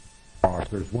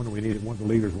there's one we need, one of the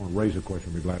leaders want to raise a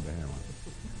question, we'd be glad to handle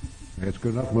it. It's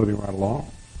good enough. Moving right along.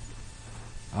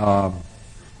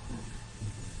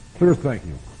 Clear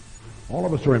thinking. All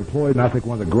of us are employed, and I think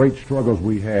one of the great struggles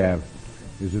we have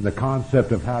is in the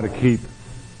concept of how to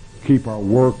keep our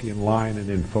work in line and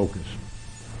in focus.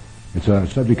 It's a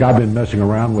subject I've been messing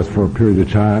around with for a period of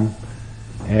time,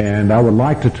 and I would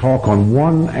like to talk on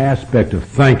one aspect of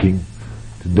thinking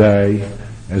today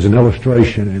as an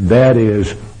illustration, and that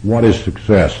is, what is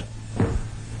success?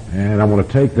 And I want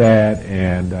to take that,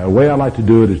 and the way I like to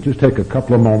do it is just take a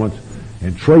couple of moments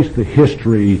and trace the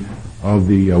history of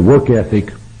the work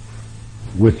ethic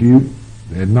with you,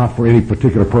 and not for any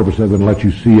particular purpose other than let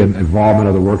you see an involvement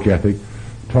of the work ethic.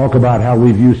 Talk about how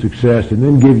we view success, and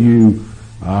then give you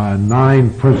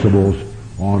 9 principles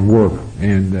on work.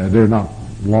 And they're not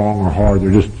long or hard.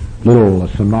 They're just little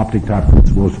synoptic type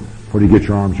principles for you to get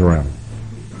your arms around.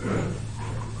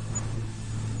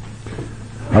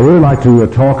 I really like to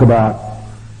talk about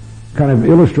kind of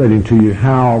illustrating to you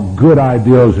how good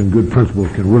ideas and good principles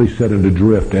can really set into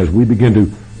drift as we begin to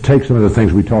take some of the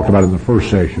things we talked about in the first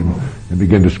session and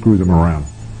begin to screw them around.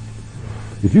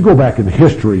 If you go back in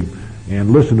history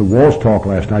and listen to Wall's talk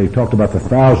last night, he talked about the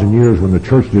 1,000 years when the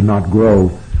church did not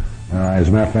grow. As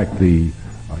a matter of fact, the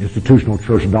institutional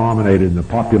church dominated and the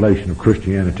population of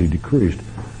Christianity decreased.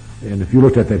 And if you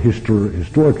looked at that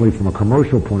historically from a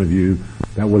commercial point of view,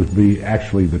 that would be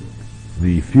actually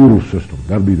the feudal system.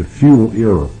 That would be the feudal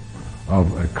era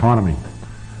of economy.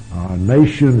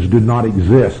 Nations did not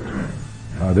exist.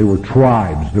 They were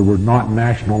tribes. There were not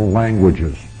national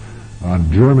languages.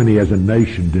 Germany as a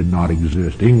nation did not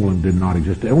exist. England did not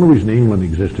exist. The only reason England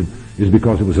existed is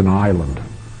because it was an island.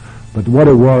 But what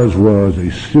it was a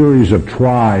series of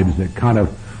tribes that kind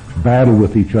of battled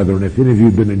with each other. And if any of you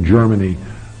have been in Germany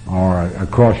or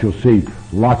across, you'll see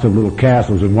lots of little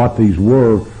castles, and what these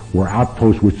were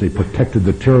outposts which they protected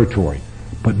the territory.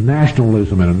 But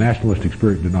nationalism and a nationalistic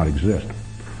spirit did not exist.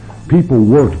 People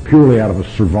worked purely out of a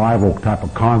survival type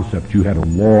of concept. You had a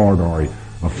lord or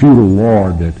a feudal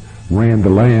lord that ran the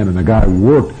land, and the guy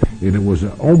worked, and it was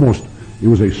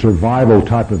a survival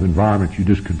type of environment. You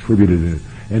just contributed in it.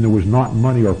 And there was not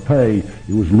money or pay.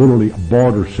 It was literally a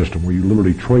barter system where you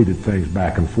literally traded things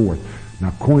back and forth.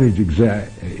 Now, coinage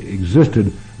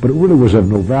existed, but it really was of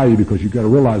no value because you've got to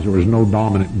realize there was no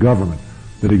dominant government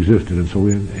that existed. And so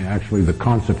actually the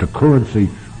concept of currency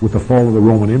with the fall of the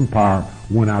Roman Empire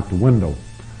went out the window.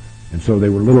 And so they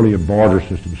were literally a barter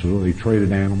system. So they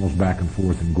traded animals back and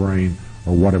forth and grain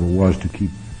or whatever it was to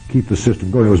keep the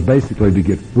system going. It was basically to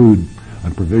get food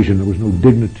and provision. There was no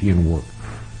dignity in work.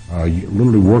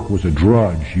 Literally work was a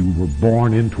drudge. You were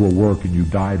born into a work and you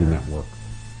died in that work.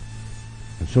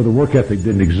 And so the work ethic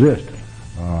didn't exist.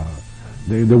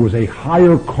 There was a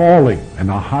higher calling, and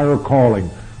the higher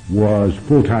calling was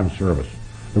full-time service.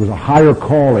 There was a higher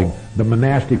calling, the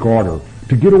monastic order,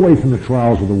 to get away from the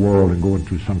trials of the world and go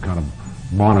into some kind of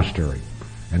monastery.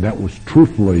 And that was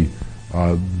truthfully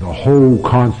the whole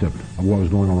concept of what was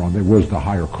going on. There was the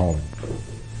higher calling.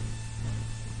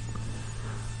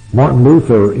 Martin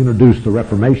Luther introduced the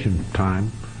Reformation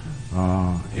time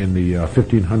in the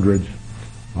 1500s.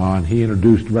 And he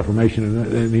introduced Reformation,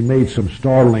 and he made some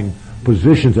startling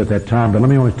positions at that time. But let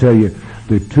me only tell you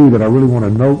the 2 that I really want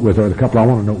to note with, or the couple I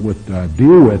want to note with,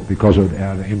 deal with, because it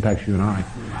impacts you and I,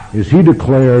 is he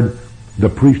declared the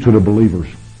priesthood of believers,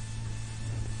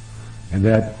 and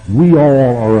that we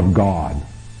all are of God,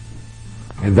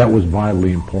 and that was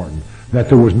vitally important. That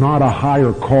there was not a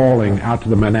higher calling out to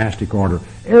the monastic order.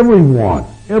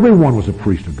 Everyone was a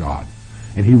priest of God.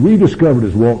 And he rediscovered,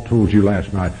 as Walt told you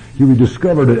last night, he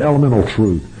rediscovered an elemental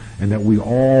truth, and that we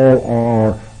all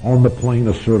are on the plane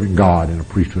of serving God in a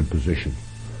priesthood position.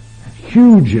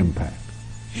 Huge impact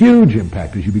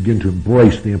as you begin to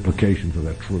embrace the implications of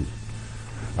that truth.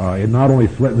 It not only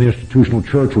threatened the institutional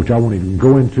church, which I won't even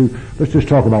go into. Let's just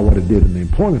talk about what it did in the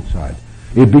employment side.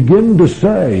 It began to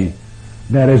say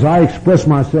that as I expressed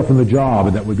myself in the job,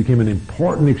 and that became an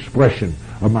important expression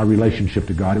of my relationship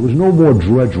to God. It was no more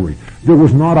drudgery. There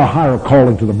was not a higher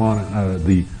calling to the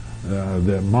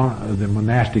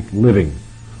monastic living.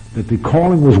 That the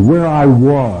calling was where I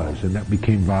was, and that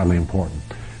became vitally important.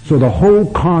 So the whole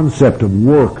concept of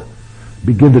work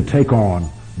began to take on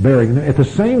bearing. At the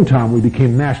same time, we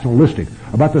became nationalistic.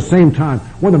 About the same time,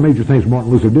 one of the major things Martin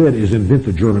Luther did is invent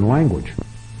the German language.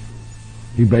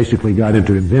 He basically got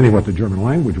into inventing what the German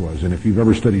language was. And if you've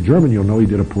ever studied German, you'll know he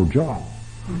did a poor job.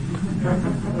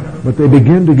 But they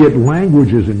begin to get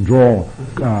languages and draw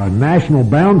national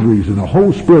boundaries, and the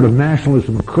whole spirit of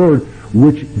nationalism occurred,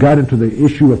 which got into the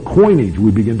issue of coinage.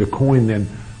 We begin to coin then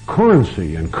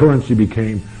currency, and currency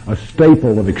became a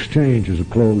staple of exchange as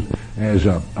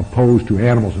opposed to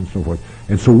animals and so forth.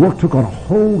 And so work took on a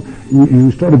whole,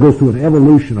 you started to go through an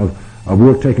evolution of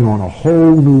work taking on a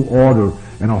whole new order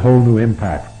and a whole new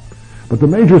impact. But the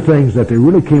major things that they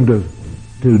really came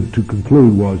to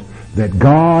conclude was that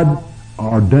God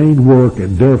ordained work,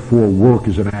 and therefore work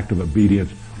is an act of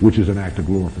obedience, which is an act of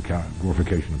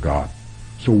glorification of God.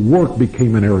 So work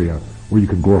became an area where you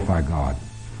could glorify God.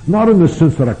 Not in the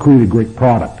sense that I created a great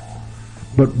product,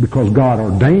 but because God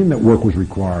ordained that work was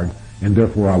required, and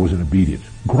therefore I was in obedience.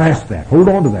 Grasp that. Hold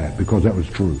on to that, because that was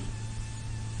truth.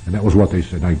 And that was what they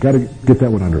said. Now you've got to get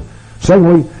that one under.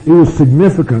 Secondly, it was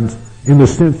significant in the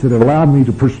sense that it allowed me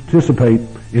to participate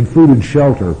in food and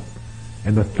shelter.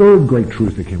 And the third great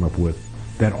truth they came up with,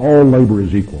 that all labor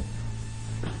is equal.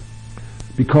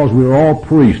 Because we're all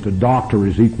priests, a doctor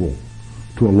is equal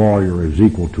to a lawyer, is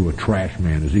equal to a trash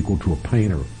man, is equal to a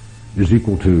painter, is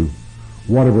equal to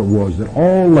whatever it was, that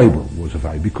all labor was of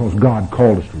value because God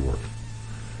called us to work.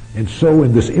 And so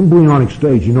in this embryonic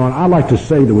stage, and I like to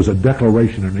say there was a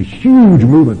declaration and a huge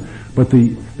movement, but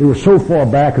they were so far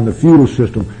back in the feudal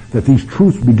system that these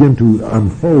truths begin to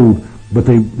unfold, but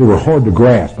they were hard to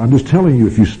grasp. I'm just telling you,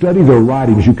 if you study their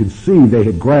writings, you can see they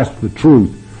had grasped the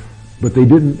truth, but they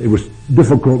didn't, it was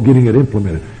difficult getting it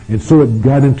implemented. And so it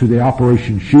got into the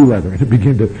Operation Shoe Leather, and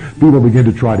people began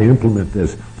to try to implement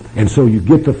this. And so you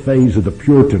get the phase of the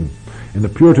Puritan, and the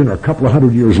Puritan are a couple of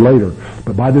hundred years later,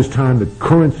 but by this time the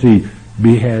currency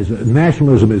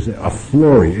nationalism is a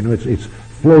flurry. It's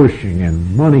flourishing,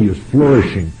 and money is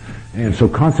flourishing. And so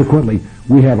consequently,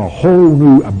 we have a whole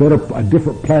new, a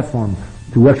different platform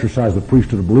to exercise the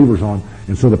priesthood of believers on.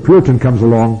 And so the Puritan comes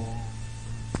along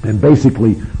and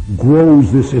basically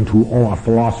grows this into a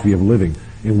philosophy of living.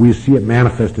 And we see it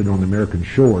manifested on the American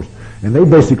shores. And they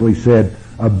basically said,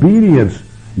 obedience,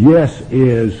 yes,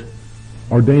 is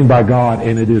ordained by God,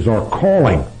 and it is our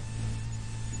calling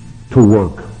to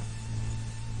work.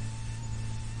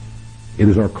 It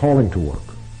is our calling to work.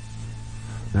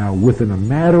 Now, within a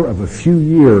matter of a few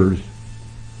years,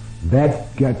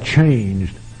 that got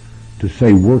changed to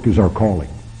say work is our calling.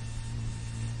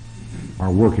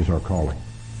 Our work is our calling.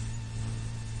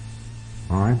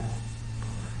 All right?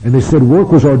 And they said work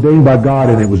was ordained by God,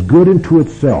 and it was good unto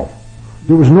itself.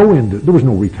 There was no end. There was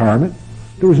no retirement.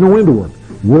 There was no end to work.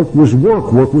 Work was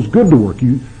work. Work was good to work.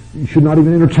 You should not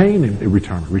even entertain a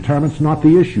retirement. Retirement's not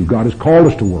the issue. God has called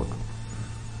us to work.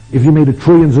 If you made $1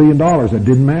 trillion, that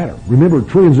didn't matter. Remember, $1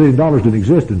 trillion didn't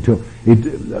exist until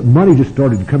money just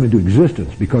started to come into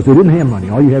existence, because they didn't have money.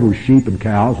 All you had was sheep and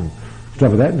cows and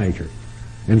stuff of that nature.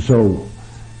 And so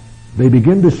they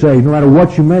begin to say, no matter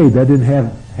what you made, that didn't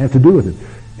have to do with it.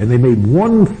 And they made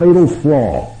one fatal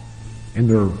flaw in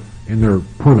their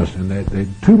premise, and that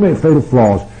two fatal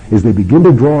flaws is they begin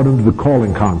to draw it into the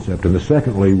calling concept, and the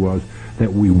secondly was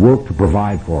that we work to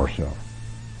provide for ourselves.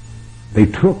 They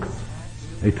took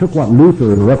what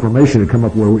Luther and the Reformation had come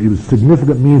up with, it was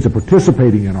significant means of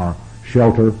participating in our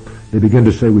shelter. They began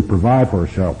to say we provide for our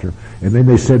shelter, and then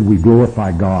they said we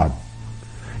glorify God.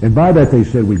 And by that they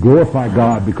said we glorify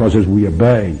God because as we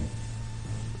obey,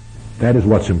 that is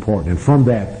what's important. And from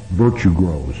that, virtue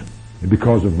grows. And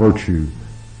because of virtue,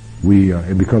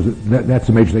 that's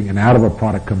the major thing, and out of a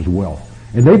product comes wealth.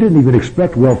 And they didn't even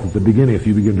expect wealth at the beginning if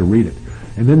you begin to read it.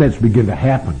 And then that's begun to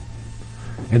happen.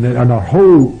 And then our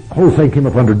whole thing came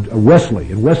up under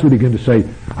Wesley. And Wesley began to say,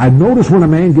 I notice when a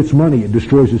man gets money, it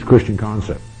destroys his Christian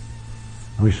concept.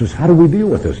 And he says, how do we deal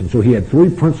with this? And so he had 3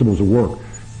 principles of work.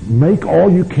 Make all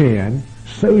you can,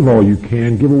 save all you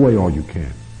can, give away all you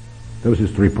can. Those are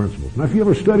his 3 principles. Now, if you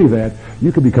ever study that,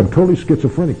 you could become totally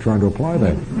schizophrenic trying to apply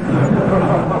that.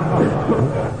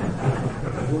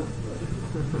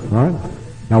 All right?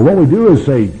 Now, what we do is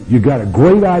say, you got a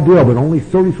great idea, but only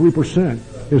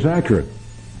 33% is accurate.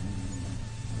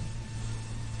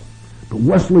 But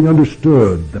Wesley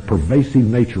understood the pervasive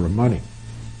nature of money.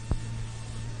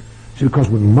 See, because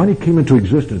when money came into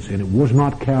existence, and it was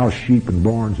not cows, sheep, and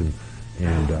barns, and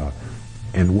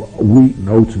wheat and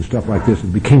oats and stuff like this,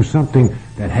 it became something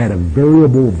that had a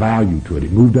variable value to it.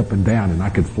 It moved up and down, and I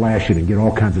could flash it and get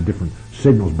all kinds of different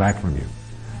signals back from you.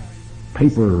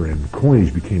 Paper and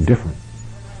coinage became different.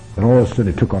 And all of a sudden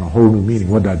it took on a whole new meaning.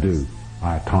 What did I do?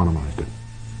 I autonomized it.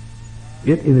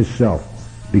 It in itself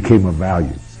became of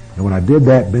value. And when I did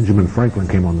that, Benjamin Franklin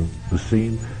came on the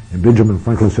scene, and Benjamin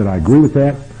Franklin said, I agree with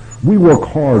that. We work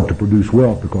hard to produce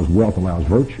wealth because wealth allows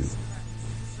virtue.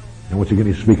 And once again,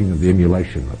 he's speaking of the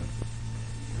emulation of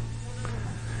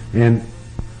it. And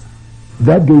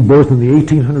that gave birth in the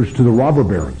 1800s to the robber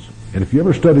barons. And if you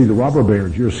ever study the robber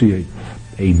barons, you'll see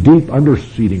a deep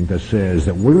underseating that says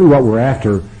that really what we're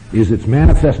after is it's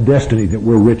manifest destiny that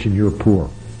we're rich and you're poor.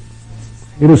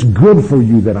 It is good for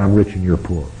you that I'm rich and you're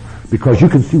poor, because you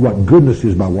can see what goodness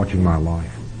is by watching my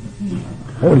life.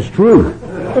 Oh, it's true.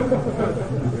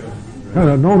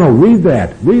 No, read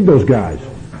that. Read those guys.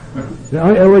 The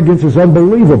arrogance is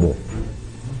unbelievable.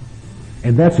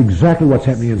 And that's exactly what's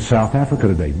happening in South Africa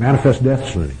today. Manifest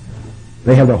destiny.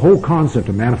 They have the whole concept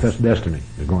of manifest destiny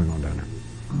that's going on down there.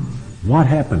 What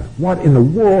happened? What in the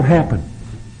world happened?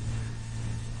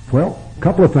 Well, a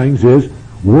couple of things is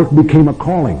work became a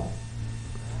calling.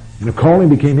 And the calling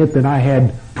became it, then I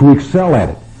had to excel at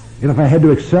it. And if I had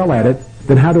to excel at it,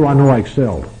 then how do I know I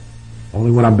excelled? Only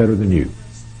when I'm better than you.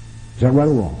 Is that right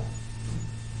or wrong?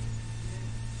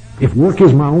 If work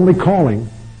is my only calling,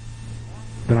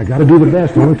 then I got to do the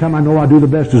best. The only time I know I do the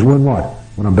best is when what?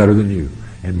 When I'm better than you.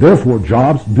 And therefore,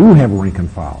 jobs do have a rank and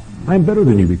file. I'm better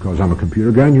than you because I'm a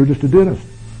computer guy and you're just a dentist.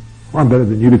 Or I'm better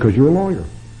than you because you're a lawyer.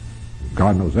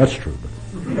 God knows that's true.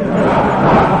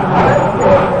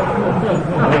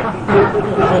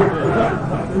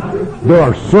 There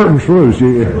are certain truths.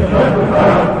 Where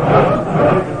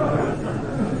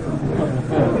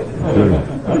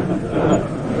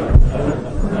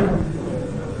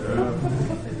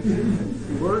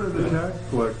did the tax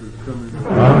collectors come in?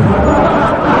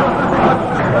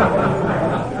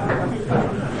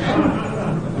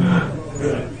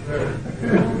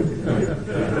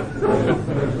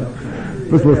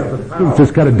 Let's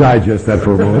just kind of digest that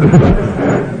for a moment.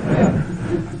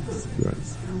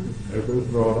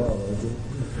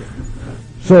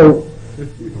 So,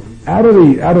 out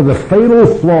of the fatal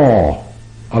flaw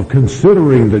of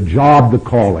considering the job the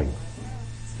calling,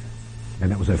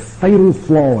 and that was a fatal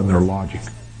flaw in their logic.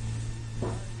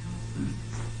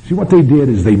 See, what they did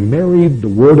is they married the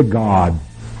Word of God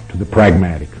to the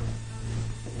pragmatic.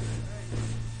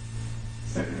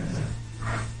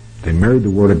 They married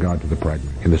the Word of God to the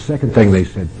pragmatic. And the second thing they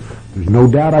said, there's no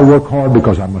doubt I work hard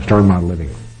because I must earn my living.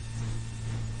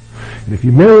 And if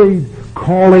you marry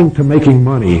calling to making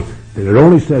money, then it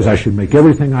only says I should make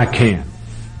everything I can.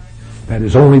 That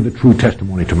is only the true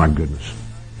testimony to my goodness.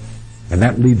 And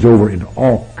that leads over into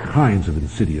all kinds of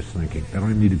insidious thinking that I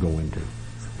don't need to go into.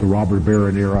 The Robert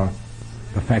Barron era,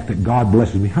 the fact that God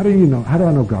blesses me. How do you know? How do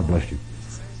I know God blessed you?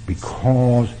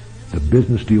 Because the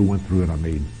business deal went through and I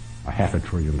made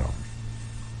 $500 billion.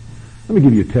 Let me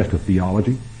give you a test of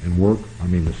theology and work. I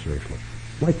mean this seriously.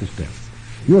 Write this down.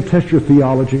 You want to test your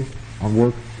theology on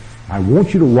work? I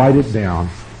want you to write it down,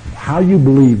 how you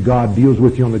believe God deals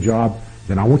with you on the job.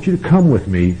 Then I want you to come with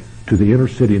me to the inner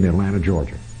city in Atlanta,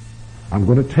 Georgia. I'm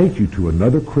going to take you to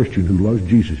another Christian who loves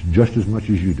Jesus just as much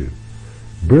as you do.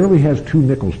 Barely has 2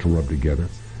 nickels to rub together.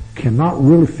 Cannot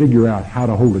really figure out how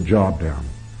to hold a job down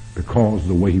because of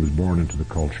the way he was born into the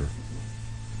culture.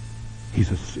 He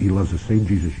loves the same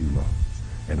Jesus you love.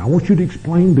 And I want you to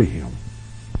explain to him,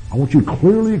 I want you to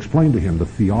clearly explain to him the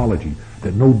theology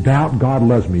that no doubt God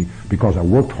loves me because I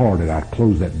worked hard and I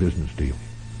closed that business deal.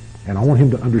 And I want him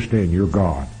to understand you're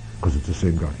God because it's the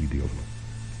same God he deals with.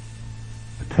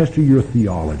 The test of your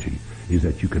theology is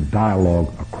that you can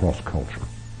dialogue across culture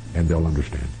and they'll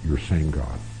understand you're the same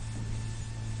God.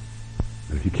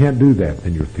 And if you can't do that,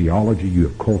 then your theology, you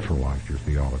have culturalized your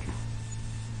theology.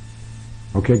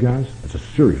 Okay, guys? That's a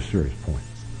serious, serious point.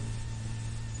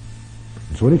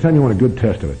 And so anytime you want a good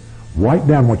test of it, write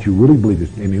down what you really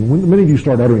believe. And when many of you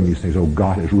start uttering these things, oh,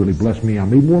 God has really blessed me. I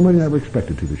made more money than I ever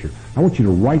expected to this year. I want you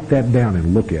to write that down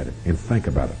and look at it and think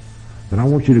about it. Then I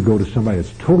want you to go to somebody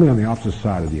that's totally on the opposite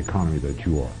side of the economy that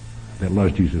you are, that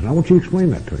loves Jesus. And I want you to explain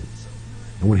that to him.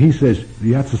 And when he says,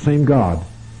 yeah, it's the same God,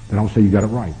 then I'll say you got it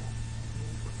right.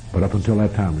 But up until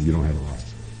that time, you don't have it right.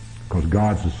 Because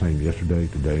God's the same yesterday,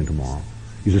 today, and tomorrow.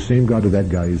 He's the same God to that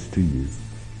guy is to you.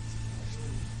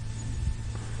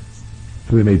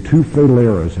 So they made 2 fatal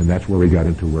errors, and that's where we got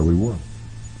into where we were.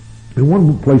 And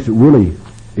one place it really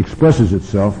expresses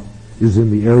itself is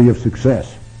in the area of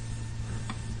success.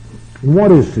 And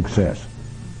what is success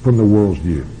from the world's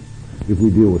view, if we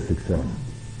deal with success?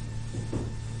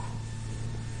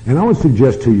 And I would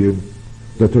suggest to you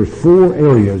that there's 4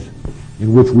 areas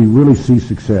in which we really see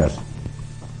success.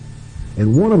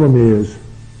 And one of them is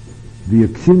the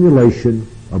accumulation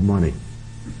of money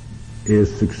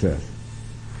is success.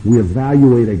 We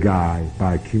evaluate a guy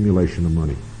by accumulation of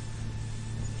money.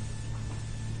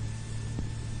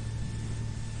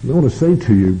 I want to say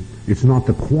to you, it's not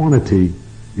the quantity,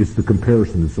 it's the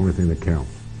comparison that's the only thing that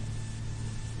counts.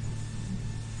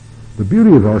 The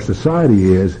beauty of our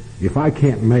society is, if I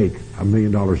can't make $1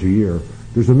 million a year,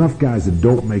 there's enough guys that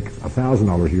don't make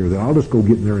 $1,000 a year that I'll just go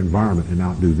get in their environment and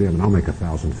outdo them, and I'll make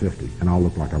 $1,050, and I'll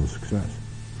look like I'm a success.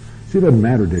 See, it doesn't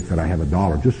matter, Dick, that I have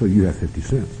 $1 just so you have 50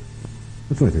 cents.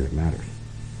 That's the only thing that matters.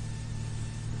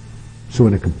 So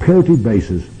in a comparative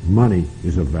basis, money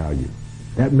is of value.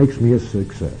 That makes me a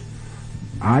success.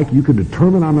 You can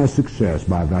determine I'm a success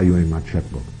by evaluating my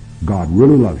checkbook. God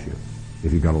really loves you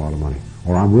if you've got a lot of money.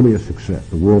 Or I'm really a success.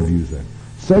 The world views that.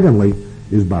 Secondly,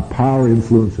 is by power,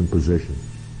 influence, and position.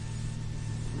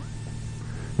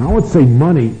 Now, I would say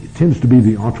money tends to be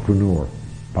the entrepreneur,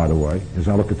 by the way. As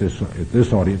I look at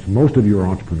this audience, most of you are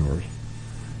entrepreneurs.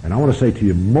 And I want to say to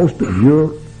you, most of your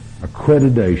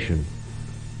accreditation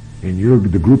in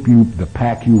the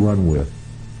pack you run with,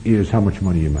 is how much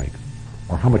money you make,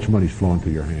 or how much money is flowing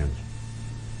through your hands.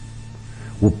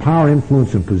 Well, power,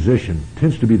 influence, and position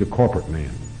tends to be the corporate man,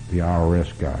 the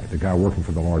IRS guy, the guy working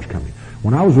for the large company.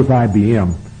 When I was with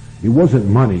IBM, it wasn't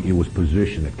money, it was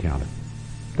position that counted.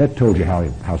 That told you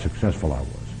how successful I was.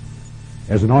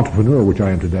 As an entrepreneur, which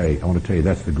I am today, I want to tell you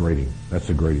that's the grading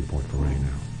point for me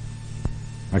now.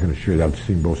 I can assure you that I've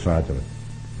seen both sides of it.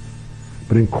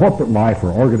 But in corporate life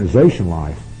or organization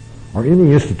life, or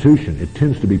any institution, it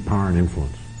tends to be power and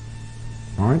influence.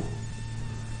 All right?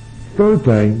 Third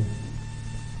thing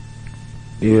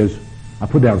is, I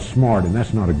put down smart, and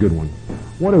that's not a good one.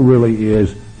 What it really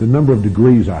is, the number of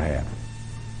degrees I have.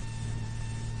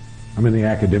 I'm in the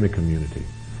academic community.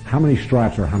 How many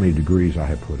stripes or how many degrees I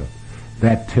have put up.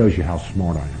 That tells you how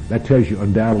smart I am. That tells you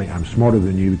undoubtedly I'm smarter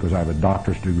than you because I have a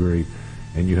doctor's degree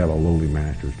and you have a lowly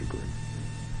master's degree.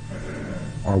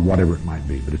 Or whatever it might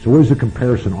be. But it's always a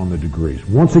comparison on the degrees.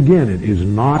 Once again, it is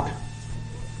not,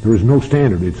 there is no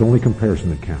standard. It's only comparison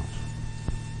that counts.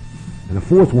 And the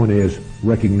fourth one is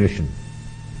recognition.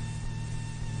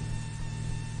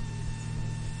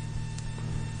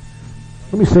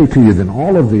 Let me say to you then,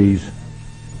 all of these,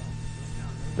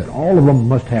 that all of them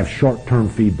must have short-term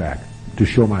feedback to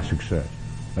show my success.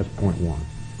 That's point one.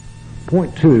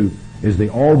 Point two is they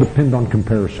all depend on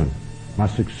comparison. My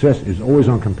success is always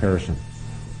on comparison.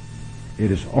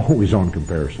 It is always on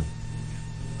comparison.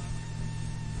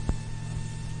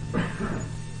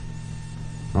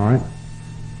 All right?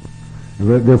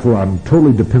 And therefore, I'm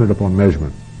totally dependent upon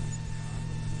measurement.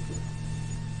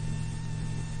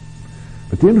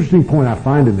 But the interesting point I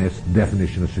find in this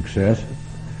definition of success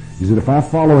is that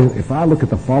if I look at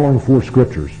the following four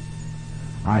scriptures,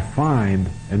 I find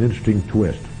an interesting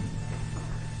twist.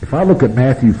 If I look at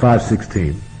Matthew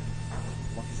 5:16,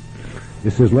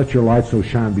 it says, "Let your light so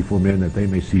shine before men that they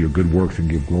may see your good works and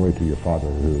give glory to your Father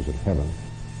who is in heaven."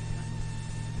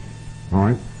 All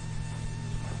right?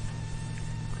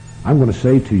 I'm going to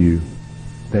say to you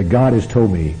that God has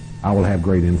told me I will have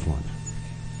great influence.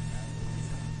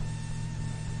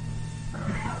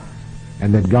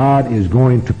 And that God is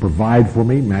going to provide for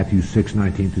me, Matthew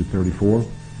 6:19 through 34.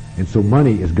 And so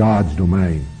money is God's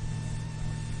domain.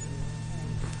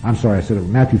 I'm sorry, I said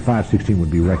Matthew 5:16 would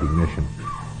be recognition.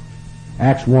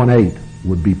 Acts 1:8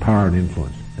 would be power and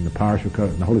influence. And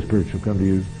the Holy Spirit shall come to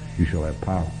you. You shall have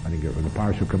power. I didn't get it. And the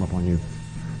power shall come upon you.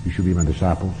 You shall be my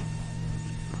disciples.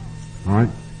 All right?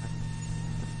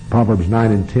 Proverbs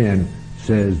 9 and 10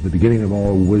 says, the beginning of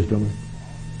all wisdom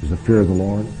is the fear of the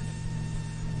Lord.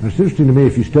 Now, it's interesting to me,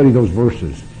 if you study those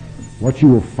verses, what you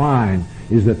will find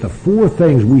is that the four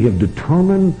things we have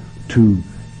determined to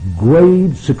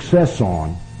grade success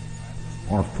on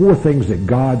are four things that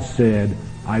God said,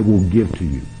 I will give to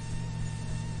you.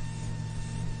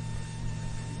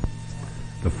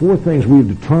 The four things we have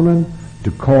determined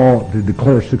to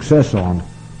declare success on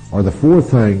are the four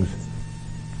things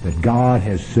that God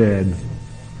has said,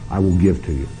 I will give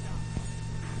to you.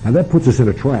 Now that puts us in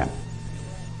a trap.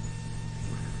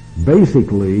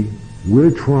 Basically,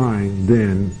 we're trying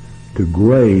then to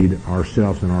grade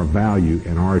ourselves and our value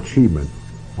and our achievement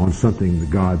on something that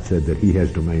God said that He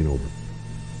has domain over.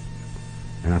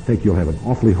 And I think you'll have an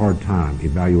awfully hard time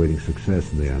evaluating success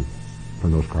then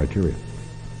from those criteria.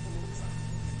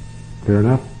 Fair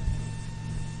enough?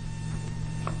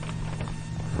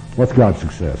 What's God's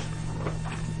success?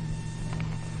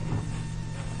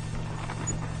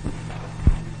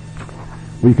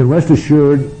 Well, you can rest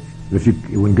assured that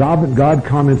when God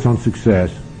comments on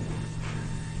success,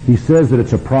 He says that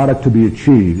it's a product to be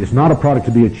achieved. It's not a product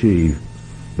to be achieved,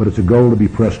 but it's a goal to be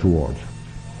pressed towards.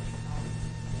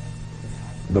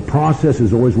 The process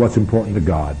is always what's important to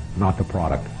God, not the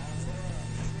product.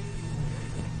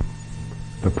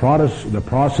 The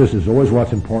process is always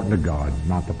what's important to God,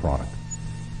 not the product.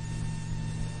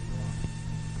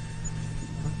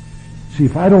 See,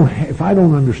 if I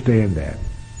don't understand that,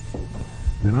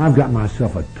 then I've got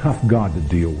myself a tough God to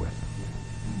deal with.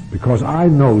 Because I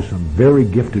know some very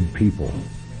gifted people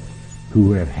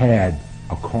who have had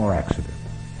a car accident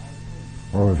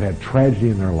or have had tragedy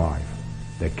in their life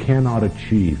that cannot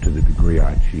achieve to the degree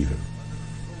I achieve it.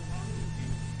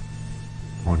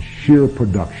 On sheer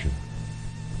production.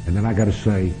 And then I got to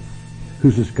say,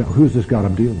 who's this God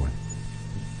I'm dealing with?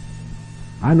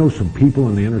 I know some people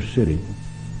in the inner city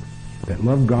that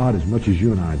love God as much as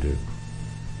you and I do.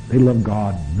 They love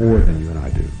God more than you and I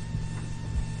do.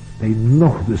 They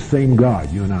know the same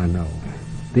God you and I know.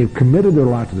 They've committed their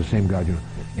life to the same God you know.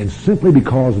 And simply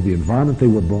because of the environment they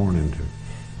were born into,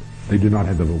 they do not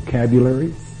have the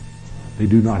vocabulary, they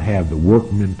do not have the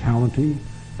work mentality,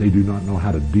 they do not know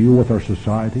how to deal with our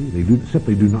society, they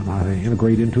simply do not know how to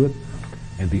integrate into it,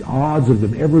 and the odds of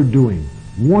them ever doing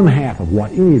one half of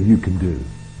what any of you can do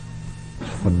is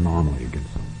phenomenally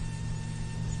against them.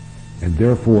 And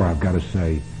therefore I've got to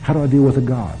say, how do I deal with a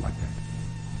God like that?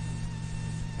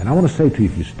 And I want to say to you,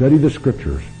 if you study the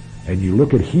scriptures and you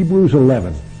look at Hebrews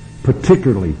 11,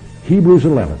 particularly Hebrews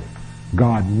 11,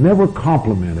 God never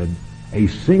complimented a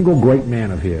single great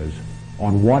man of his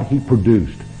on what he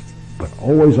produced, but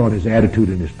always on his attitude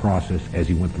and his process as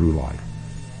he went through life.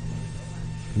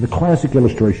 And the classic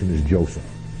illustration is Joseph.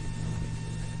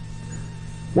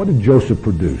 What did Joseph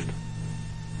produce?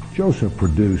 Joseph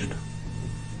produced,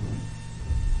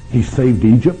 he saved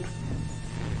Egypt.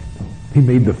 He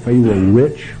made the Pharaoh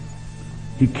rich.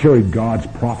 He carried God's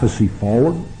prophecy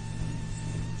forward.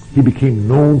 He became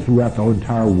known throughout the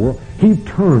entire world. He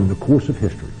turned the course of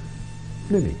history,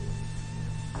 didn't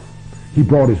he? He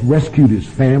rescued his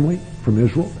family from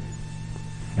Israel.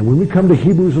 And when we come to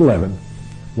Hebrews 11,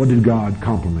 what did God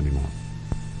compliment him on?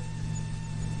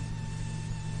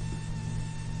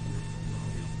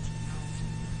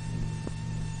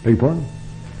 Beg your pardon?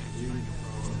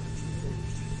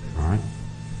 All right.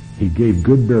 He gave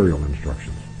good burial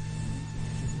instructions.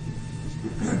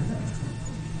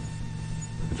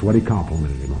 That's what he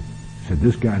complimented him on. He said,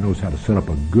 this guy knows how to set up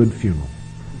a good funeral.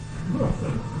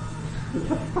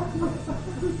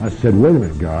 I said, wait a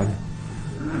minute, God.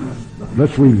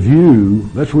 Let's review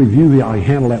how he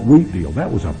handled that wheat deal.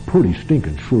 That was a pretty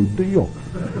stinking shrewd deal.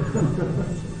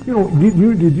 You know,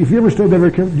 if you ever studied that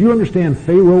very carefully, do you understand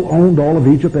Pharaoh owned all of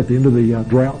Egypt at the end of the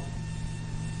drought?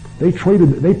 They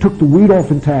took the wheat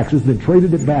off in taxes, then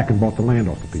traded it back and bought the land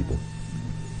off the people.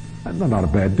 That's not a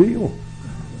bad deal.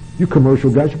 You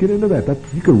commercial guys, you get into that.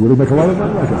 You could really make a lot of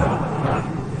money like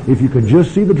that. If you could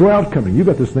just see the drought coming, you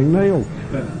got this thing nailed.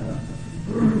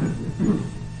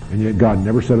 And yet God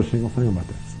never said a single thing about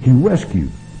that. He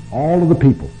rescued all of the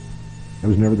people. That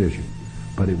was never the issue.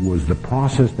 But it was the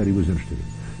process that he was interested in.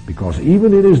 Because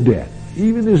even in his death,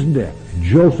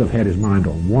 Joseph had his mind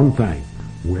on one thing.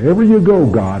 Wherever you go,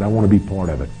 God, I want to be part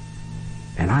of it.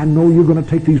 And I know you're going to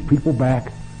take these people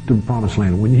back to the promised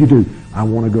land. And when you do, I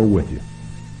want to go with you.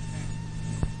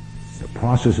 The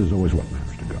process is always what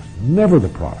matters to God. Never the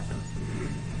product.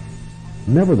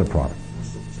 Never the product.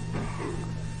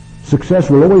 Success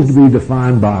will always be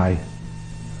defined by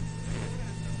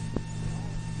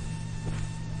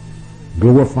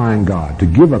glorifying God. To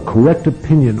give a correct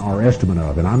opinion or estimate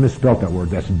of, and I misspelled that word,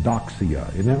 that's doxia.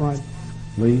 Isn't that right,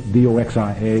 Lee?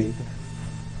 D-O-X-I-A.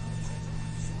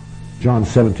 John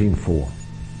 17:4.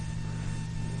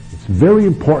 It's very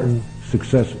important.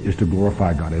 Success is to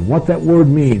glorify God. And what that word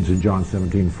means in John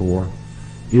 17:4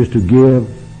 is to give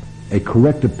a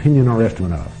correct opinion or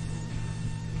estimate of.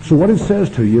 So what it says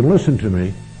to you, and listen to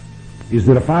me, is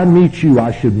that if I meet you,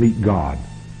 I should meet God.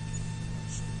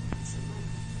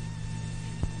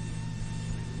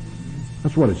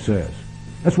 That's what it says.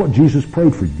 That's what Jesus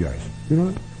prayed for you guys. You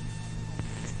know that?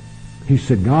 He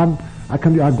said, God, I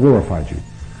come to you, I glorified you.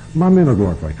 My men are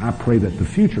glorified. I pray that the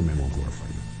future men will glorify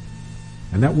you.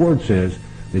 And that word says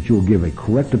that you will give a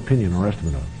correct opinion or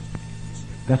estimate of.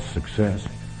 That's success.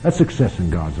 That's success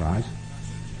in God's eyes.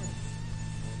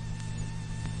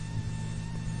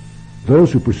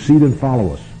 Those who precede and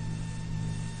follow us.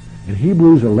 In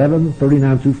Hebrews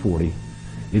 11:39-40,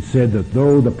 it said that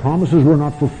though the promises were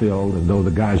not fulfilled, and though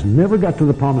the guys never got to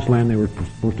the promised land they were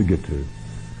supposed to get to,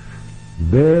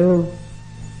 their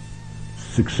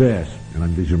success,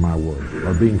 and these are my words,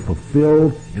 are being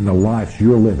fulfilled in the lives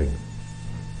you're living.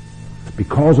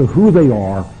 Because of who they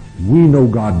are, we know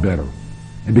God better.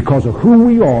 And because of who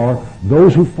we are,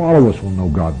 those who follow us will know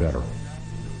God better.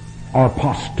 Our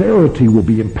posterity will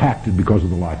be impacted because of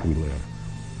the life we live.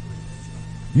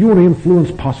 You want to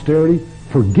influence posterity?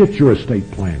 Forget your estate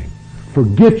planning.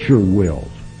 Forget your wills.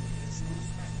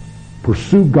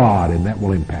 Pursue God, and that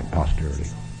will impact posterity.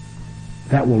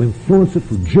 That will influence it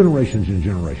for generations and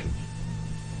generations.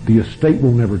 The estate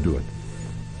will never do it.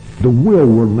 The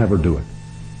will never do it.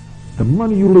 The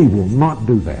money you leave will not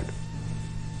do that.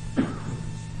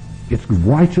 It's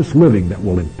righteous living that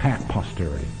will impact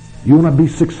posterity. You want to be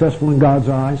successful in God's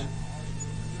eyes?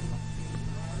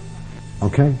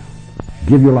 Okay?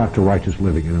 Give your life to righteous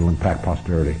living and it'll impact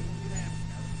posterity.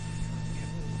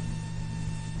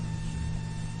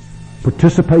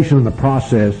 Participation in the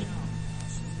process.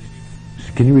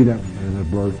 Can you read that in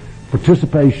the word?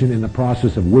 Participation in the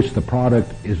process of which the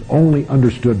product is only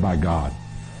understood by God.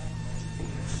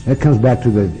 That comes back to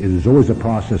it is always a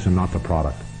process and not the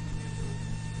product.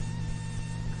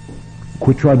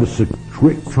 Quit trying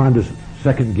to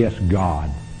second guess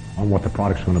God on what the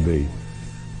product's going to be.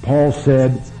 Paul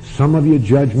said, some of you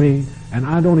judge me, and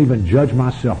I don't even judge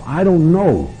myself. I don't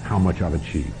know how much I've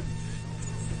achieved.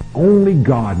 Only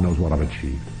God knows what I've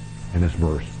achieved in this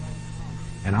verse.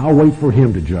 And I'll wait for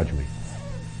him to judge me.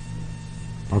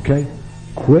 Okay?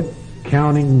 Quit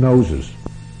counting noses.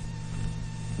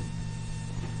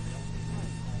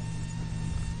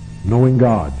 Knowing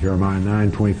God, Jeremiah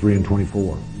 9:23 and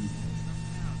 24.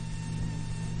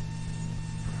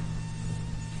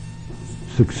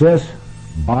 Success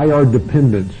by our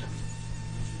dependence,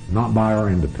 not by our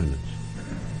independence.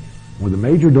 One of the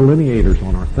major delineators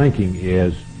on our thinking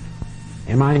is,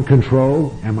 am I in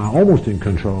control? Am I almost in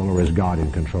control? Or is God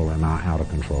in control? Am I out of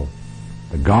control?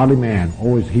 The godly man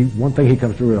always, one thing he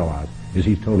comes to realize is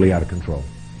he's totally out of control.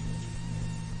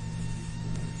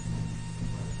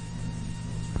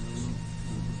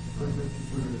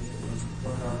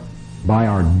 By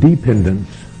our dependence,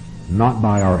 not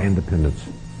by our independence.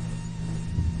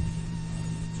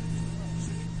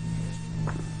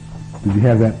 Did you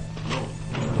have that?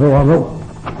 So I wrote,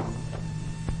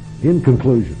 in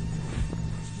conclusion,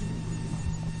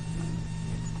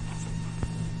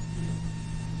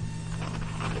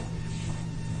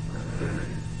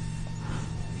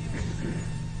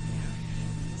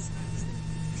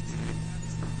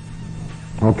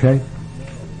 okay?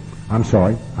 I'm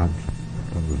sorry.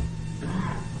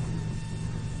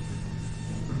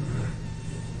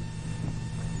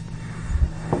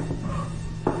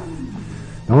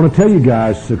 I want to tell you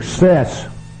guys, success,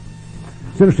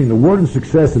 it's interesting, the word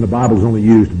success in the Bible is only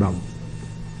used about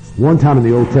one time in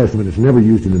the Old Testament. It's never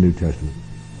used in the New Testament.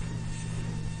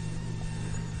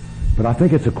 But I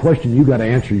think it's a question you got to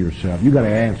answer yourself. You got to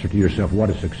answer to yourself, what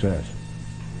is success?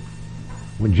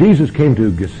 When Jesus came to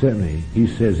Gethsemane, he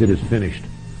says, it is finished.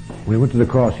 When he went to the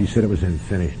cross, he said it was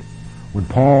finished. When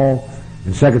Paul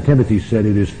in 2 Timothy said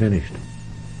it is finished.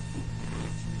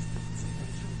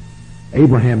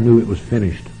 Abraham knew it was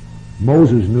finished.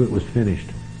 Moses knew it was finished.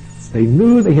 They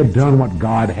knew they had done what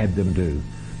God had them do.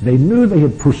 They knew they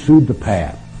had pursued the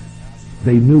path.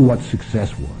 They knew what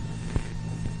success was.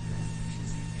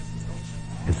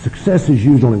 And success is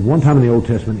used only one time in the Old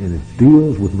Testament, and it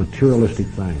deals with materialistic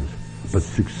things. But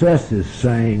success is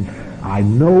saying, I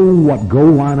know what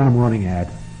goal line I'm running at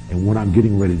and when I'm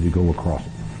getting ready to go across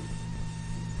it.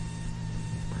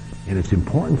 And it's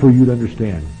important for you to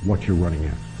understand what you're running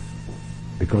at.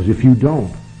 Because if you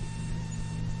don't,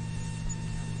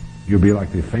 you'll be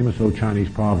like the famous old Chinese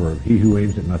proverb, he who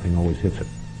aims at nothing always hits it.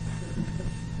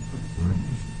 Right?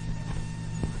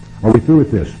 Are we through with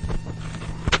this?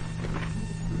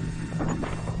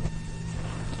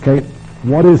 Okay,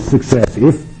 what is success?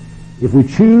 If we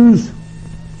choose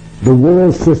the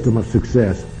world system of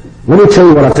success, let me tell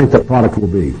you what I think the product will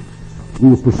be. We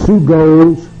will pursue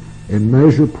goals and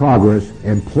measure progress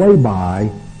and play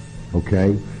by,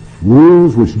 okay,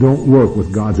 rules which don't work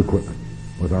with God's equipment,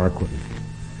 with our equipment.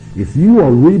 If you are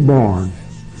reborn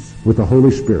with the Holy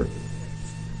Spirit,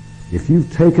 if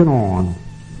you've taken on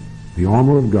the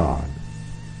armor of God,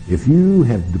 if you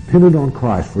have depended on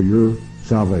Christ for your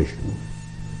salvation,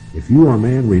 if you are a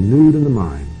man renewed in the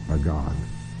mind by God,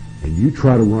 and you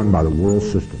try to run by the world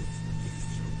system,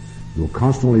 you'll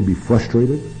constantly be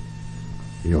frustrated,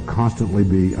 and you'll constantly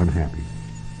be unhappy,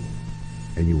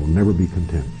 and you will never be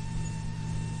content.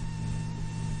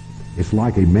 It's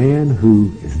like a man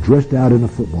who is dressed out in a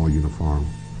football uniform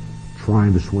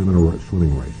trying to swim in a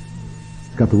swimming race.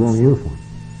 He's got the wrong uniform.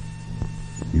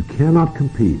 You cannot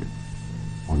compete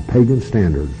on pagan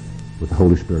standards with the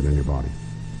Holy Spirit in your body.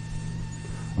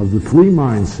 Of the three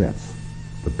mindsets,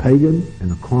 the pagan and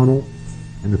the carnal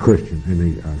and the Christian and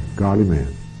the godly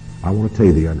man, I want to tell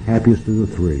you the unhappiest of the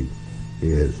three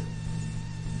is,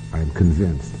 I am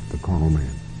convinced, the carnal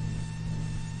man.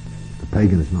 The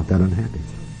pagan is not that unhappy.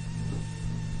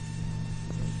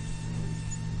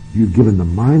 You've given the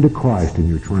mind of Christ and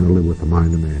you're trying to live with the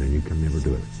mind of man, and you can never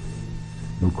do it.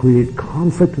 You'll create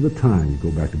conflict at the time you go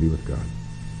back to be with God.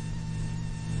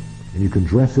 And you can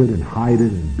dress it and hide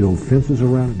it and build fences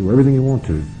around it, do everything you want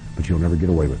to, but you'll never get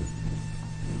away with it.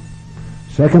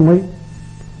 Secondly,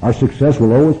 our success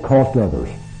will always cost others.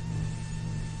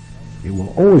 It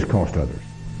will always cost others.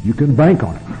 You can bank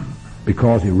on it.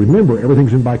 Because, remember,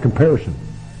 everything's in by comparison.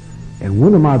 And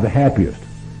when am I the happiest?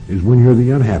 Is when you're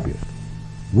the unhappiest.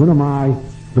 When am I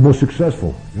the most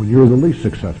successful? When you're the least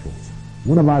successful.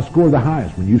 When have I scored the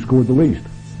highest? When you scored the least.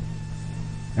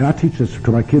 And I teach this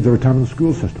to my kids every time in the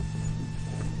school system.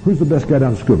 Who's the best guy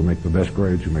down in school to make the best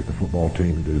grades, who make the football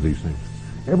team, who do these things?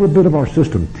 Every bit of our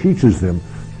system teaches them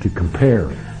to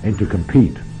compare and to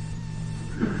compete.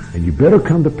 And you better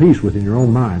come to peace within your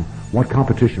own mind what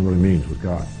competition really means with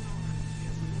God.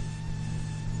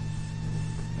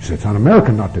 You say, it's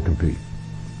un-American not to compete.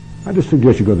 I just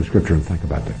suggest you go to the Scripture and think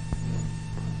about that.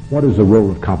 What is the role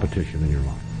of competition in your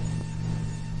life?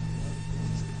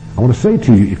 I want to say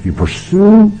to you, if you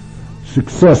pursue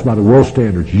success by the world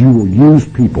standards, you will use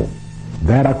people.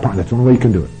 That's the only way you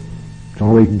can do it. It's the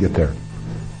only way you can get there.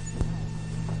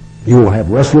 You will have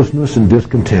restlessness and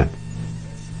discontent.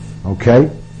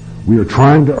 Okay? We are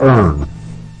trying to earn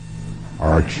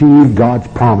or achieve God's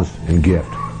promise and gift.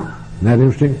 Isn't that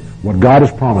interesting? What God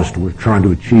has promised, we're trying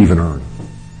to achieve and earn.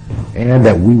 And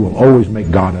that we will always make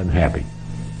God unhappy.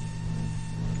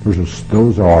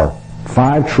 Those are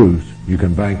 5 truths you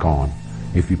can bank on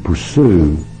if you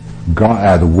pursue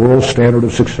God, the world standard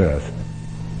of success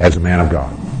as a man of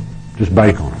God. Just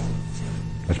bank on it.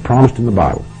 That's promised in the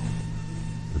Bible.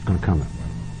 It's going to come that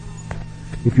way.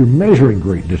 If you're measuring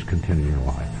great discontent in your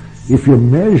life, if you're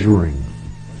measuring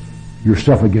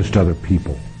yourself against other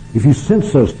people, if you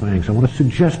sense those things, I want to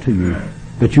suggest to you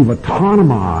that you've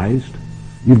autonomized,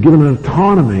 you've given an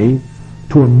autonomy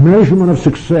to a measurement of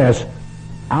success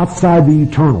outside the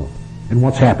eternal and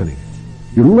what's happening.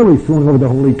 You're literally throwing over the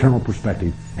whole eternal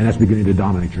perspective, and that's beginning to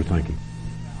dominate your thinking.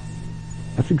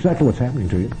 That's exactly what's happening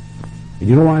to you. And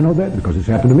you know why I know that? Because it's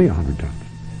happened to me 100 times.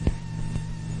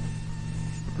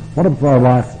 What if our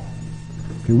life,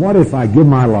 what if I give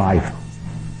my life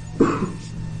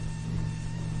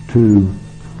to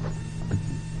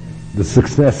the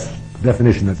success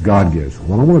definition that God gives?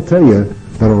 Well, I want to tell you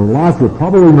that our life will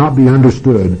probably not be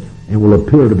understood and will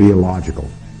appear to be illogical.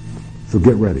 So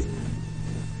get ready.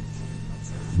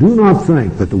 Do not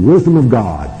think that the wisdom of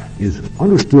God is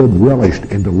understood, relished,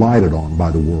 and delighted on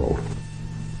by the world.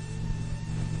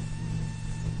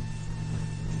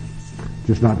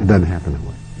 It doesn't happen that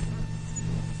way.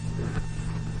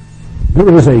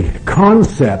 There is a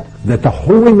concept that the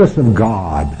holiness of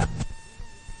God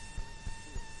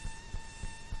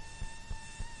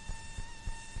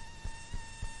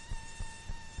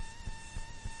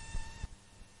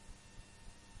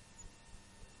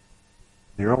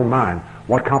in your own mind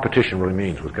what competition really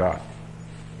means with God.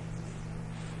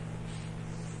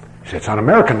 You say, it's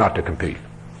un-American not to compete.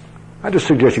 I just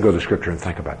suggest you go to the Scripture and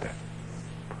think about that.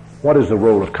 What is the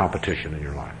role of competition in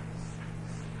your life?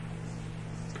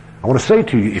 I want to say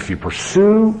to you, if you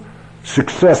pursue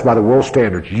success by the world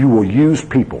standards, you will use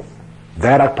people.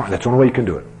 That's the only way you can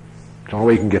do it. It's the only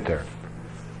way you can get there.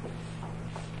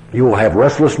 You will have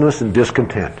restlessness and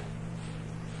discontent.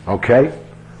 Okay?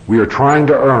 We are trying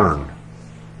to earn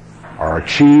or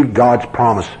achieve God's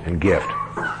promise and gift.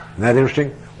 Isn't that interesting?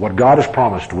 What God has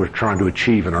promised, we're trying to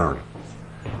achieve and earn.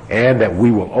 And that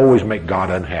we will always make God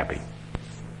unhappy.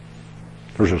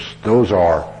 Those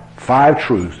are 5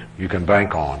 truths you can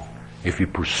bank on if you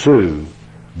pursue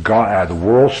God, the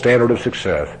world standard of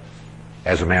success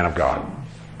as a man of God.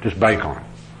 Just bank on it.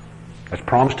 That's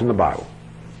promised in the Bible.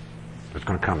 It's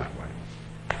going to come that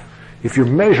way. If you're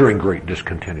measuring great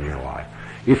discontent in your life,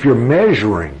 if you're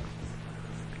measuring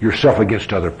yourself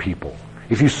against other people,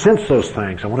 if you sense those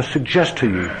things, I want to suggest to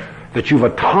you that you've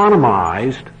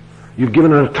autonomized, you've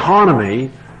given an autonomy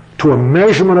to a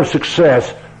measurement of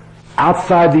success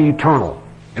outside the eternal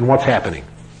and what's happening.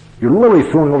 You're literally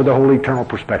throwing over the whole eternal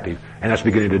perspective, and that's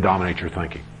beginning to dominate your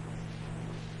thinking.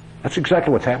 That's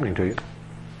exactly what's happening to you.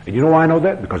 And you know why I know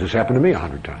that? Because it's happened to me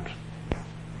 100 times.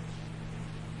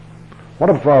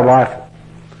 What if our life,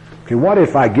 what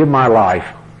if I give my life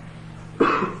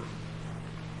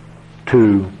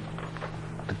to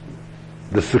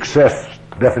the success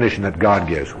definition that God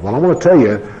gives? Well, I want to tell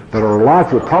you that our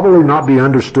life will probably not be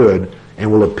understood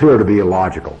and will appear to be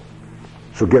illogical.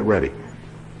 So get ready.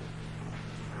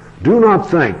 Do not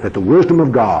think that the wisdom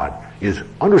of God is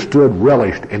understood,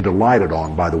 relished, and delighted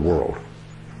on by the world.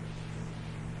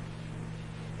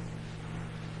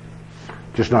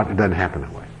 It doesn't happen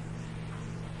that way.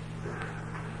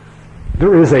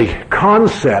 There is a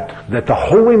concept that the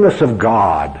holiness of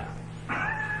God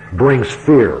brings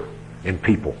fear in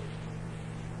people.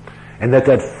 And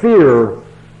that fear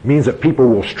means that people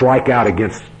will strike out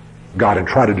against God and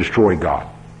try to destroy God.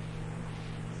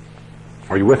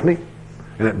 Are you with me?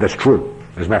 And that's true.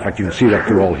 As a matter of fact, you can see that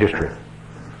through all history.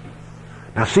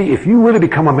 Now see, if you really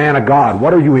become a man of God,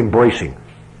 what are you embracing?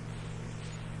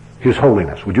 His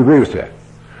holiness. Would you agree with that?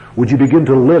 Would you begin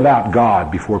to live out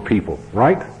God before people,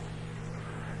 right?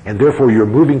 And therefore you're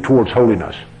moving towards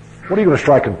holiness. What are you going to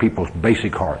strike in people's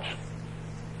basic hearts?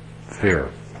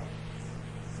 Fear.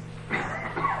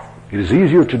 It is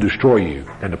easier to destroy you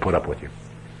than to put up with you.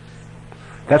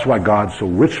 That's why God so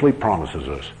richly promises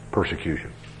us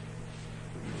persecution.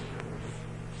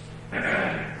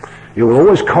 It will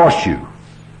always cost you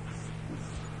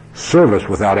service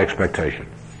without expectation.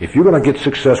 If you're going to get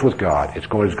success with God, it's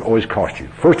going to always cost you.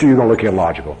 First, you're going to look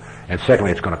illogical, and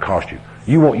secondly, it's going to cost you.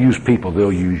 You won't use people,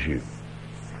 they'll use you.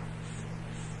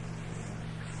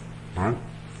 All right?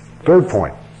 Third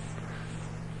point,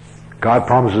 God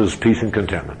promises peace and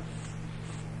contentment.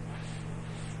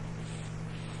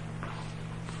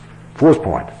 Fourth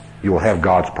point, you will have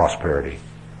God's prosperity,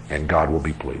 and God will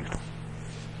be pleased.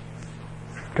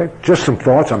 Okay, just some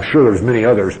thoughts. I'm sure there's many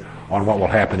others on what will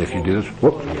happen if you do this.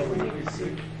 Whoops.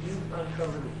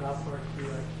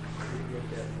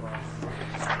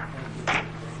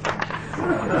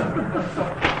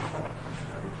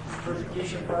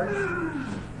 Persecution part?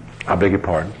 I beg your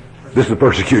pardon. This is the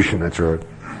persecution, that's right.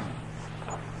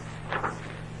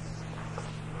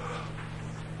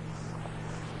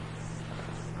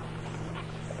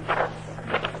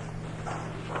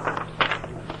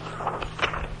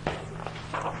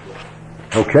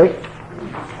 Okay?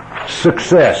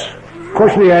 Success.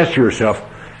 Question you ask yourself,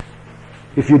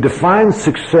 if you define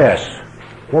success,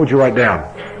 what would you write down?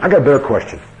 I got a better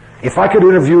question. If I could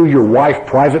interview your wife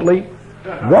privately,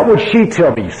 what would she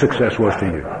tell me success was to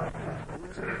you?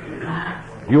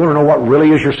 You want to know what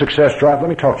really is your success drive? Let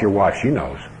me talk to your wife. She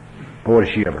knows. Boy,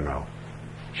 does she ever know.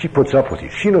 She puts up with you.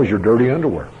 She knows your dirty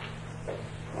underwear.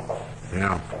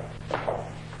 Yeah.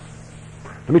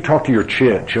 Let me talk to your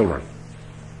children.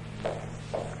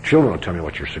 Children will tell me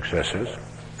what your success is.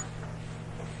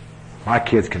 My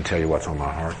kids can tell you what's on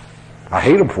my heart. I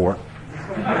hate them for it.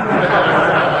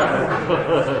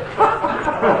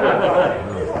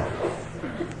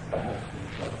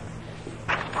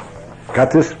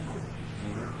 Got this?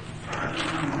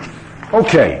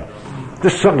 Okay.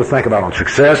 This is something to think about on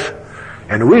success.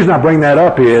 And the reason I bring that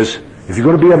up is, if you're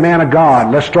going to be a man of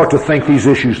God, let's start to think these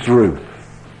issues through.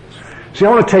 See, I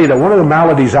want to tell you that one of the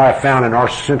maladies I have found in our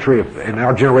century, in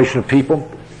our generation of people,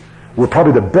 we're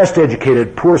probably the best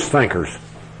educated, poorest thinkers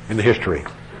in the history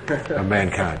of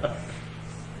mankind.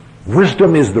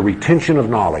 Wisdom is the retention of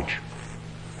knowledge.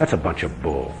 That's a bunch of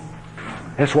bull.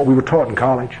 That's what we were taught in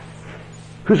college.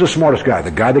 Who's the smartest guy?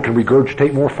 The guy that can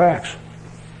regurgitate more facts.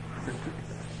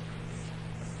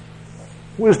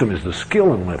 Wisdom is the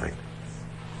skill in living.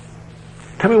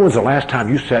 Tell me when's the last time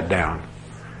you sat down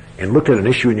and looked at an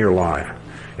issue in your life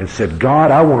and said, God,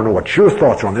 I want to know what your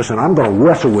thoughts are on this, and I'm going to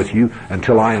wrestle with you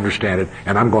until I understand it,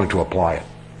 and I'm going to apply it.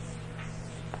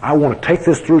 I want to take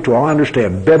this through till I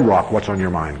understand bedrock what's on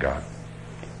your mind, God.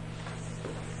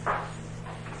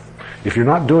 If you're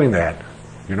not doing that,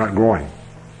 you're not growing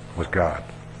with God.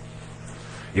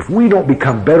 If we don't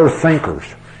become better thinkers,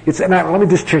 let me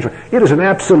just change it. It is an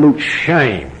absolute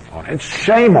shame. It's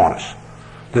shame on us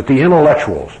that the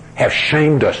intellectuals have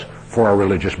shamed us for our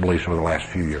religious beliefs over the last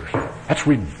few years. That's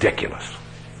ridiculous.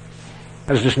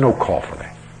 There's just no call for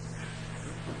that.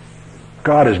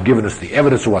 God has given us the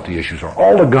evidence of what the issues are.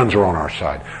 All the guns are on our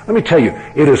side. Let me tell you,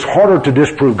 it is harder to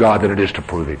disprove God than it is to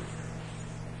prove Him.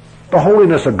 The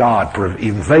holiness of God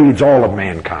invades all of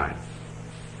mankind.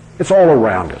 It's all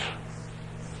around us.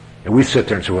 And we sit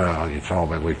there and say, well, it's all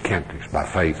by, it's by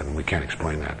faith, and we can't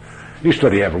explain that. You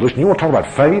study evolution. You want to talk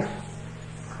about faith?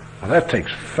 Now that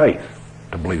takes faith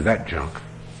to believe that junk.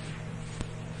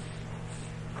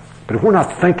 But if we're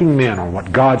not thinking men on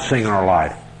what God's saying in our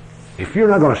life, if you're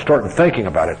not going to start thinking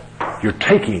about it, you're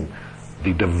taking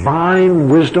the divine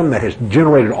wisdom that has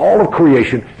generated all of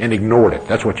creation and ignored it.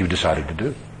 That's what you've decided to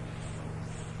do.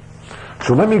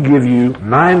 So let me give you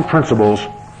 9 principles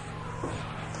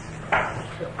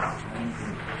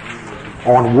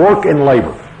on work and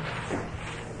labor.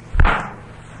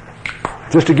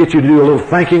 Just to get you to do a little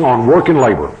thinking on work and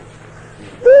labor.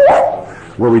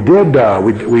 Where we did,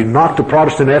 we knocked the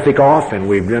Protestant ethic off, and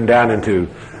we've been down into,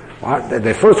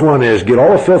 the first one is get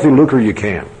all the filthy lucre you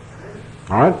can.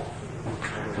 Alright?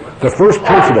 The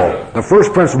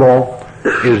first principle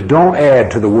is don't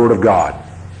add to the Word of God.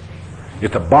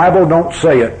 If the Bible don't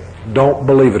say it, don't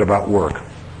believe it about work.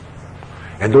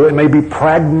 And though it may be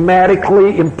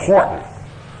pragmatically important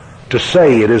to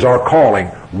say it is our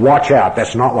calling, watch out,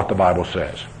 that's not what the Bible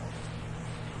says.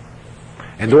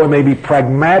 And though it may be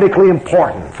pragmatically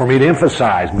important for me to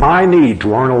emphasize my need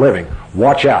to earn a living,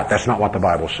 watch out, that's not what the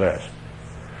Bible says.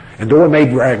 And though it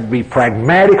may be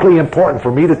pragmatically important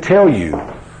for me to tell you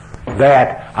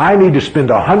that I need to spend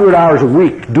 100 hours a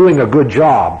week doing a good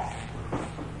job,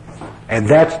 and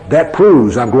that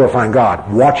proves I'm glorifying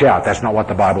God, watch out, that's not what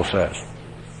the Bible says.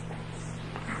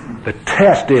 The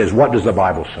test is, what does the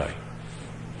Bible say?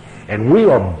 And we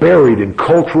are buried in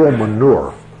cultural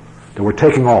manure that we're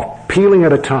taking off, peeling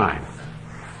at a time.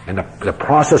 And the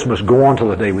process must go on till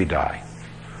the day we die.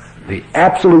 The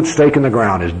absolute stake in the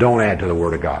ground is don't add to the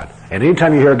Word of God. And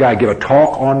anytime you hear a guy give a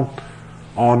talk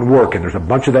on work, and there's a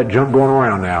bunch of that junk going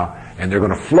around now, and they're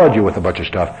going to flood you with a bunch of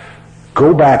stuff,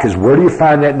 go back as where do you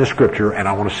find that in the Scripture, and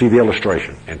I want to see the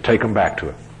illustration, and take them back to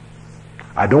it.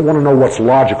 I don't want to know what's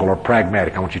logical or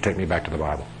pragmatic. I want you to take me back to the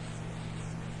Bible.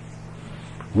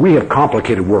 We have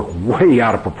complicated work way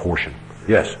out of proportion.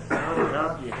 Yes?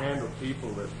 How do you handle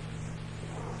people that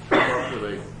talk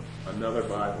with another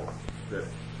Bible that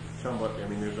somewhat, I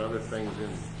mean, there's other things in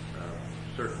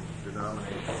certain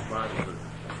denominations of Bible that,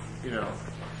 you know,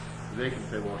 they can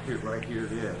say, well, here, right here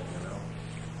it is, you know.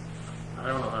 I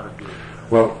don't know how to do it.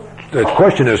 Well, the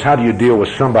question is, how do you deal with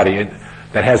somebody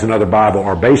that has another Bible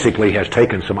or basically has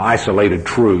taken some isolated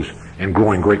truths and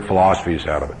growing great philosophies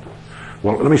out of it?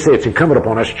 Well, let me say it's incumbent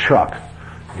upon us, Chuck,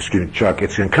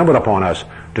 it's incumbent upon us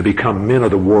to become men of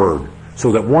the Word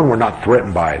so that, one, we're not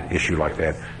threatened by an issue like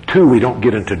that. Two, we don't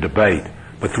get into debate.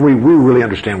 But three, we really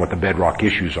understand what the bedrock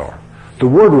issues are. The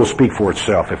Word will speak for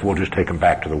itself if we'll just take them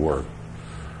back to the Word.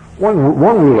 One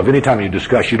rule of any time you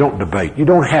discuss, you don't debate. You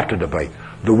don't have to debate.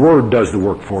 The Word does the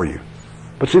work for you.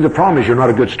 But see, the problem is you're not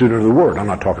a good student of the Word. I'm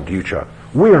not talking to you, Chuck.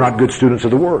 We are not good students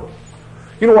of the Word.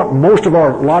 You know what most of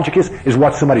our logic is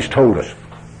what somebody's told us.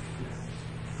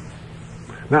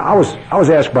 Now, I was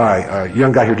asked by a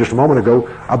young guy here just a moment ago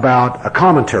about a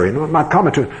commentary. No, not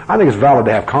commentary. I think it's valid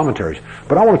to have commentaries.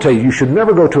 But I want to tell you should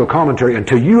never go to a commentary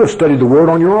until you have studied the Word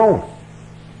on your own.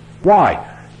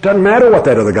 Why? Doesn't matter what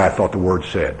that other guy thought the Word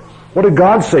said. What did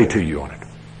God say to you on it?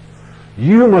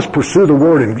 You must pursue the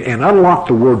Word and unlock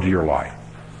the Word to your life.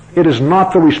 It is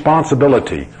not the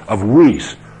responsibility of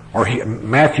Reese or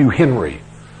Matthew Henry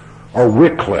or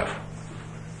Wycliffe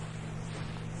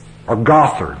or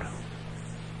Gothard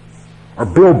or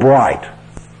Bill Bright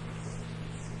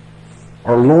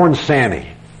or Lorne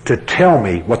Sanney to tell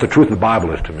me what the truth of the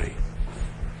Bible is to me.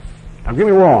 Now, get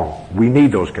me wrong. We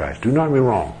need those guys. Do not get me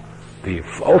wrong. The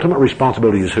ultimate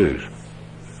responsibility is whose?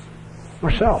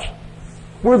 Ourselves.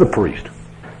 We're the priest.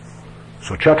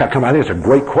 So, Chuck, I think it's a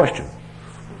great question.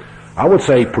 I would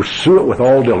say pursue it with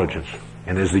all diligence.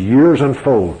 And as the years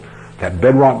unfold, that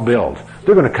bedrock builds,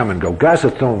 they're going to come and go. Guys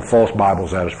have thrown false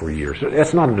Bibles at us for years.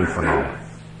 That's not a new phenomenon.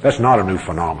 That's not a new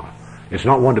phenomenon. It's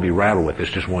not one to be rattled with.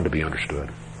 It's just one to be understood.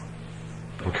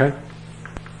 Okay?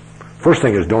 First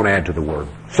thing is don't add to the Word.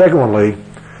 Secondly,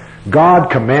 God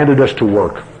commanded us to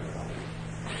work.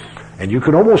 And you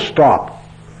can almost stop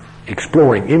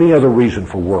exploring any other reason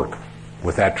for work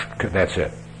with that's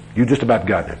it. You just about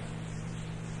gotten it.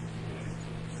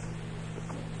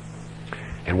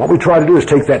 And what we try to do is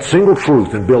take that single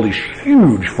truth and build these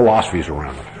huge philosophies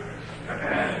around it.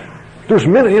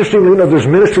 Interestingly enough, there's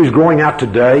ministries growing out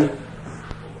today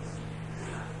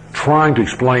trying to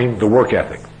explain the work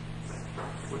ethic.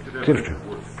 What's the definition of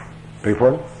work? Beg your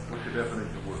pardon? What's the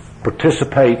definition of work?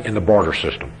 Participate in the barter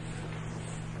system.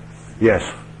 Yes.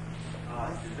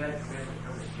 Does that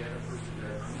come together when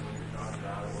you're talking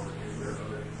about it, or is there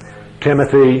other commands?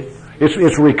 Timothy,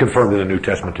 it's reconfirmed in the New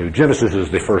Testament too. Genesis is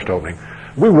the first opening.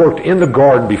 We worked in the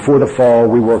garden before the fall.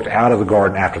 We worked out of the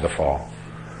garden after the fall.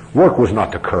 Work was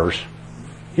not the curse.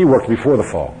 He worked before the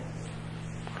fall.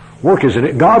 Work isn't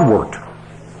it? God worked.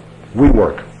 We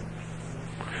work.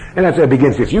 And that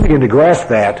begins, if you begin to grasp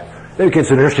that, then it gets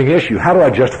an interesting issue. How do I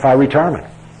justify retirement?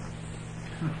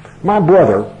 My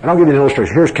brother, and I'll give you an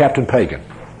illustration. Here's Captain Pagan.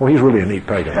 Well, he's really a neat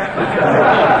pagan.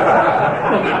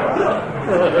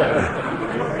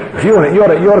 If you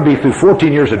ought to be through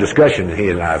 14 years of discussion that he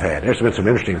and I have had. There's been some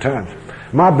interesting times.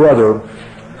 My brother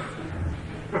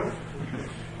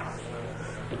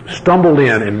stumbled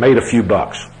in and made a few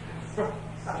bucks.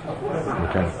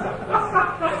 Okay.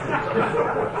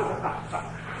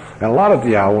 And a lot of,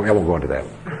 I won't go into that.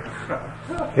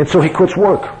 And so he quits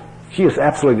work. He is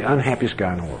absolutely the unhappiest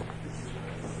guy in the world.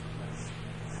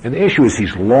 And the issue is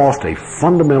he's lost a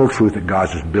fundamental truth that God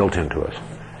has built into us,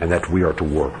 and that we are to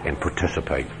work and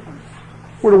participate.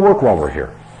 We're to work while we're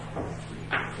here.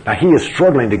 Now, he is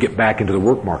struggling to get back into the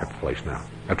work marketplace now,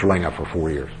 after laying out for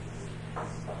 4 years.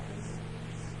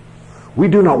 We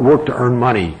do not work to earn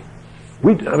money.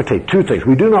 Let me tell you two things.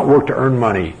 We do not work to earn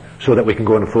money so that we can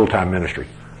go into full-time ministry.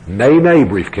 Nay, nay,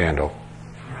 brief candle.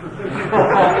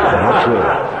 Not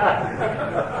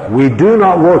true. We do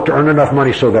not work to earn enough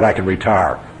money so that I can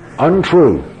retire.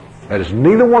 Untrue. That is,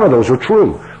 neither one of those are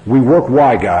true. We work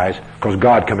why, guys? Because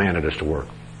God commanded us to work.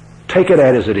 Take it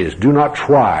as it is. Do not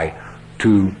try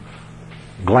to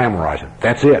glamorize it.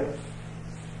 That's it.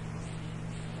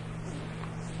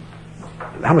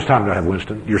 How much time do I have,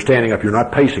 Winston? You're standing up. You're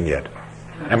not pacing yet.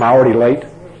 Am I already late?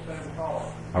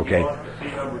 Okay.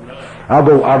 I'll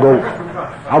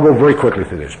go very quickly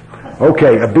through this.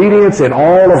 Okay, obedience in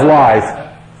all of life.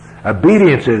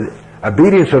 Obedience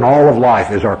in all of life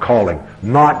is our calling,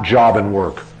 not job and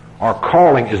work. Our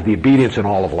calling is the obedience in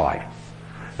all of life.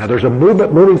 Now there's a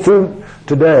movement moving through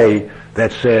today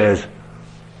that says,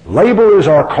 labor is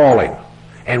our calling,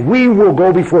 and we will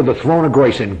go before the throne of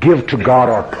grace and give to God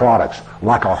our products,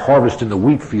 like our harvest in the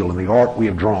wheat field and the art we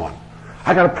have drawn.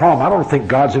 I got a problem. I don't think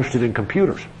God's interested in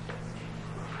computers.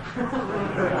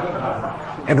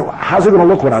 And how's it going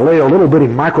to look when I lay a little bitty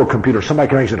microcomputer, somebody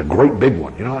can make it a great big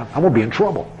one? You know, I'm going to be in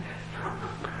trouble.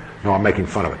 No, I'm making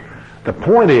fun of it. The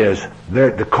point is,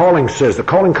 the calling says, the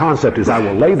calling concept is, I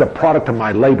will lay the product of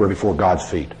my labor before God's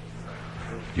feet.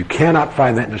 You cannot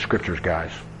find that in the scriptures,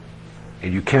 guys.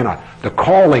 And you cannot. The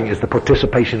calling is the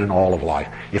participation in all of life.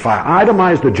 If I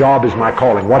itemize the job as my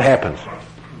calling, what happens?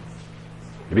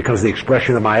 It becomes the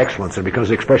expression of my excellence. And because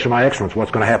the expression of my excellence,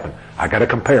 what's going to happen? I got to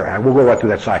compare. I will go right through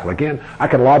that cycle again. I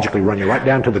can logically run you right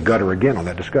down to the gutter again on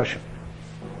that discussion.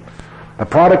 The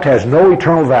product has no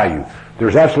eternal value.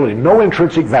 There's absolutely no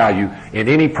intrinsic value in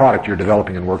any product you're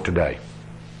developing in work today.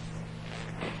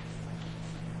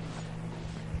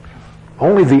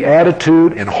 Only the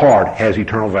attitude and heart has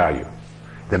eternal value.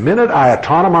 The minute I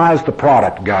autonomize the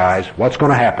product, guys, what's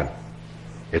going to happen?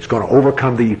 It's going to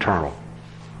overcome the eternal.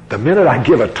 The minute I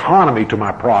give autonomy to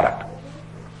my product,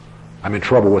 I'm in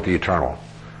trouble with the eternal.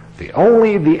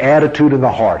 Only the attitude and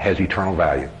the heart has eternal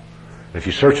value. If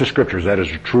you search the scriptures, that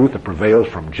is the truth that prevails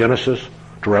from Genesis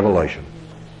to Revelation.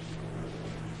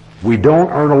 We don't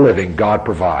earn a living, God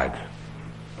provides.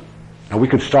 Now we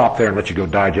could stop there and let you go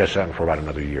digest that for about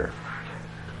another year.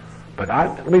 But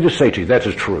let me just say to you, that's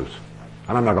the truth.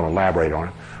 And I'm not going to elaborate on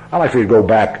it. I'd like for you to go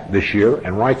back this year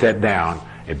and write that down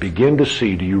and begin to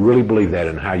see, do you really believe that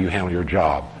in how you handle your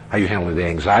job? How you handle the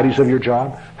anxieties of your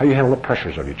job? How you handle the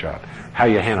pressures of your job? How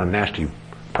you handle a nasty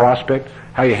prospect?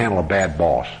 How you handle a bad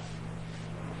boss?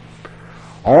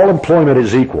 All employment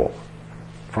is equal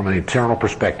from an eternal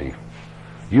perspective.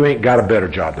 You ain't got a better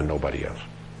job than nobody else.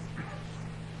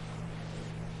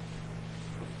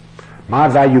 My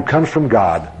value comes from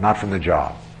God, not from the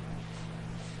job.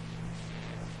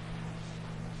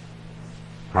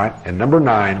 Right? And number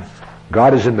 9,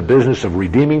 God is in the business of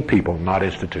redeeming people, not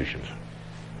institutions.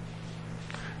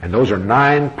 And those are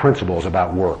 9 principles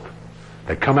about work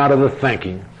that come out of the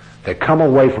thinking, that come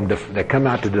away from, that come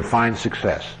out to define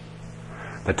success,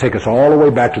 that take us all the way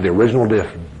back to the original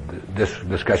this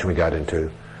discussion we got into,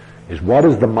 is what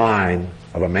is the mind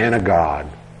of a man of God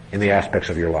in the aspects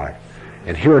of your life.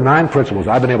 And here are 9 principles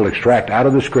I've been able to extract out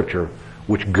of the scripture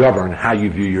which govern how you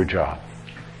view your job.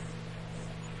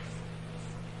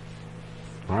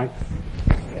 All right?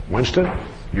 Winston,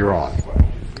 you're on.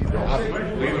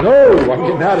 No, I'm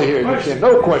getting out of here. You said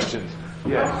no questions.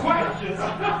 Yes.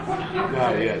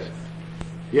 No, yes.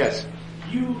 Yes.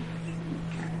 You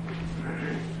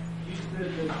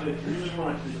said that the really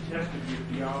wants the test of your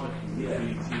theology would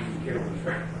be to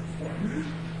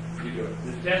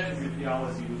the test of your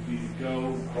theology would be to go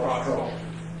cross culture.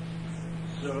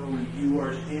 So you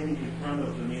are standing in front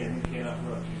of the man who cannot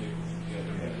rub two nickels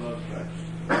together and loves God.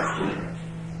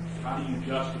 How do you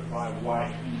justify why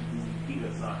he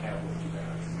does not have what you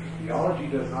have? Theology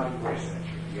does not embrace that.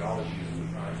 Theology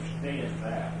is I understand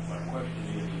that. My question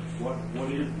is, what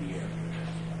is the answer?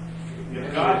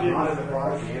 If God is not in the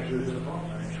product, the answer is in the product.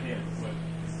 I understand, but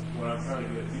what I'm trying to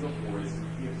get a feel for is,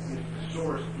 if the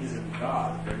source isn't God,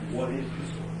 then what is the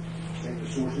source? I think the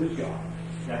source is God.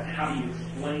 That how do you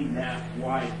explain that?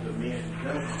 Why the man who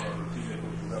doesn't have the two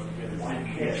nickels to rub together? Why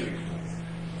can't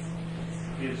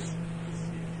you His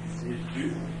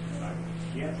due.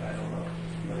 Yes, I don't know.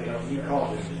 explain? He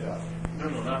called this stuff. No,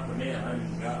 not the man. I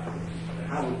mean God.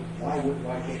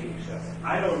 Why can't he accept it?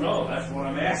 I don't know. That's what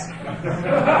I'm asking.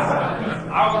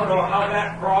 I want to know how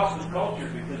that crosses culture,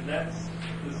 because that's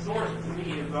the source to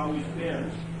me has always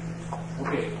been.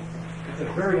 Okay, it's a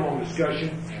very long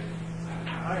discussion.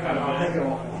 I'll take it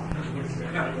long.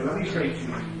 But let me say to you,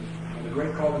 one of the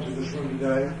great callings of this room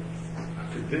today,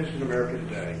 I'm convinced in America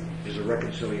today, is a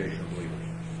reconciliation of believers.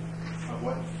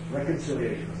 What?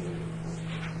 Reconciliation of believers.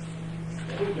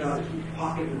 What we've done is we've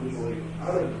pocketed the believers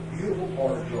out of the beautiful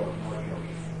part of Georgia,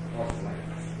 North Carolina.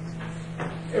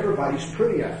 Everybody's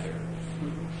pretty out there.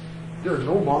 There are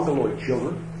no mongoloid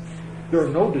children. There are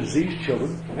no diseased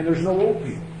children, and there's no old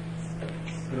people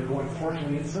that are going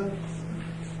partially insane.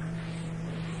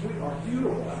 We are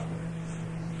beautiful out there.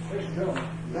 Ladies and gentlemen,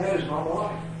 that is my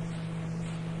life.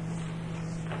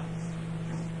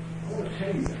 I want to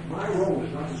tell you that my role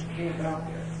is not just camp out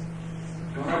there.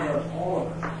 God loves all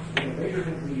of us. And the major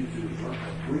thing we need to do is learn how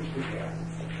to bridge the gap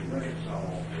to reconcile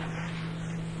all things.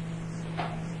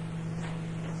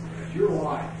 And if your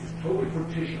life is totally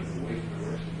partitioned away from the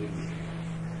rest of the weekend,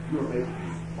 you are making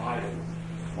a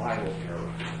vital error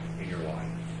in your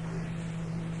life.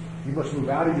 You must move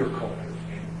out of your culture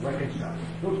and reconcile.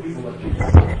 Those people that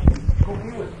Jesus, go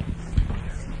be with them.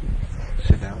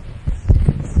 Sit down.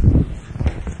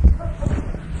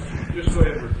 Just go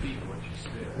ahead and repeat what you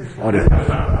said.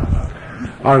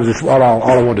 All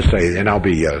I want to say, and I'll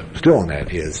be still on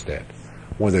that, is that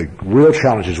one of the real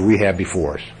challenges we have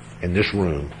before us in this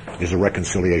room is the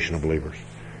reconciliation of believers.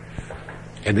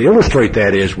 And to illustrate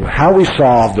that is how we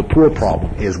solve the poor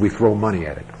problem is we throw money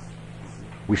at it.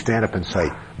 We stand up and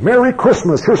say, "Merry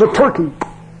Christmas, here's a turkey."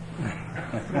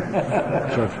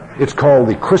 So it's called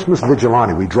the Christmas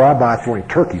Vigilante. We drive by throwing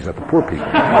turkeys at the poor people.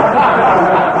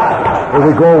 Or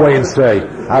we go away and say,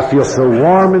 "I feel so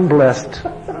warm and blessed.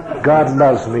 God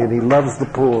loves me and He loves the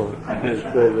poor."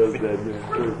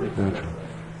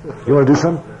 You want to do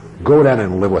something? Go down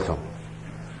and live with them.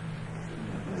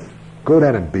 Go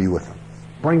down and be with them.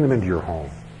 Bring them into your home.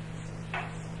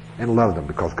 And love them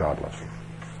because God loves them.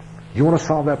 You want to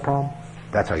solve that problem?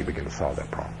 That's how you begin to solve that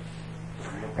problem.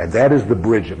 And that is the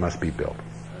bridge that must be built.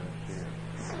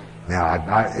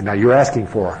 Now you're asking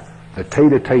for the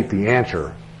tete-a-tete, the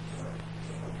answer.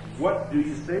 What do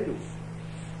you say to them?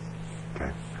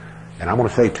 Okay. And I'm going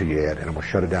to say to you, Ed, and I'm going to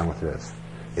shut it down with this,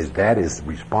 is that is the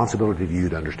responsibility of you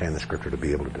to understand the Scripture to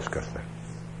be able to discuss that.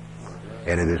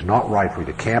 And it is not right for you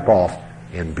to camp off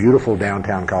in beautiful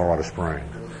downtown Colorado Springs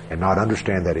and not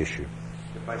understand that issue.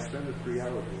 If I spend the 3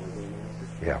 hours, will I go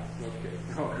answer? Yeah. Okay.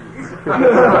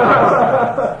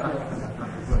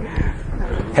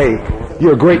 Hey,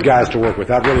 you're great guys to work with.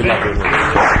 I really love working with you.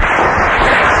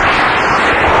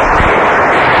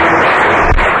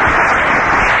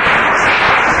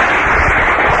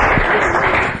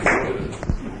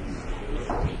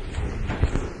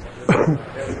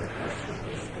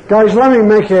 Guys, let me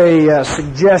make a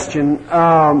suggestion.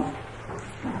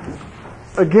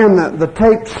 Again, the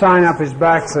tape sign-up is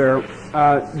back there.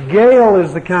 Gayle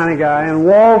is the kind of guy, and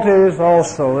Walt is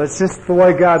also. It's just the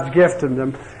way God's gifted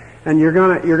them. And you're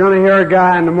gonna hear a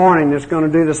guy in the morning that's gonna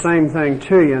do the same thing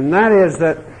to you, and that is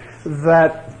that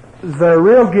the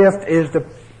real gift is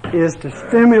to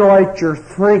stimulate your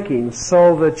thinking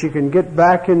so that you can get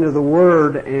back into the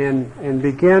Word and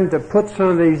begin to put some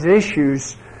of these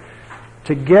issues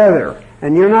together.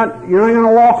 And you're not going to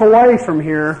walk away from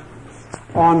here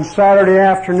on Saturday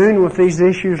afternoon with these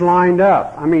issues lined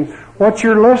up. I mean, what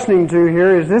you're listening to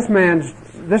here is this man's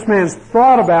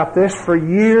thought about this for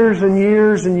years and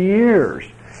years and years,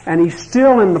 and he's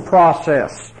still in the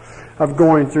process of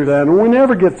going through that. And we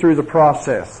never get through the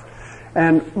process.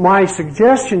 And my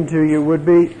suggestion to you would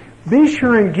be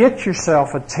sure and get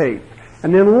yourself a tape.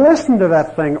 And then listen to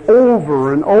that thing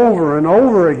over and over and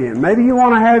over again. Maybe you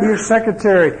want to have your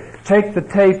secretary take the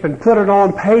tape and put it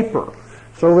on paper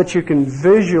so that you can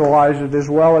visualize it as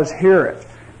well as hear it.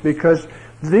 Because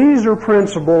these are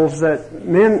principles that,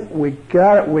 men, we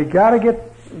got to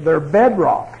get their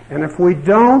bedrock. And if we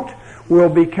don't, we'll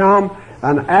become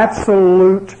an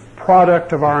absolute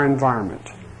product of our environment.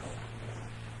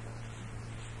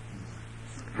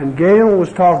 And Gayle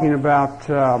was talking about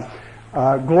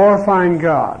glorifying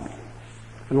God.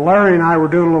 And Larry and I were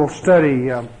doing a little study.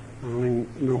 I don't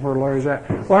even know where Larry's at.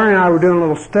 Larry and I were doing a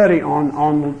little study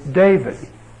on David.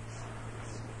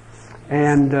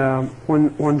 And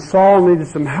when Saul needed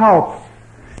some help,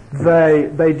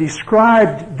 they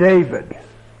described David,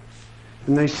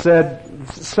 and they said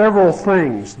several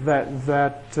things that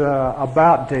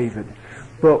about David.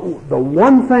 But the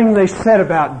one thing they said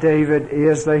about David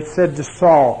is they said to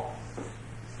Saul,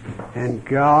 "And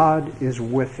God is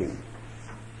with him."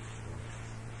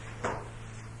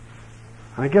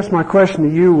 I guess my question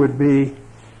to you would be,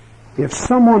 if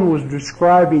someone was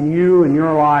describing you and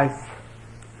your life,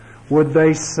 would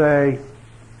they say,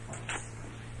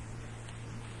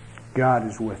 God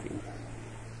is with him?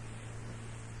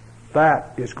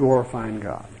 That is glorifying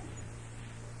God.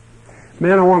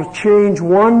 Man, I want to change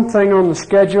one thing on the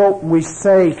schedule. We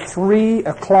say 3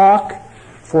 o'clock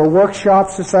for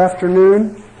workshops this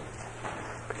afternoon.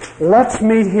 Let's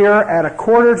meet here at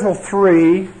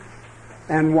 2:45,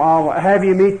 and I'll have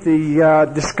you meet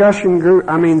the discussion group,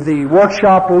 the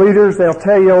workshop leaders. They'll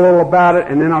tell you a little about it,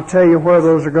 and then I'll tell you where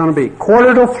those are going to be.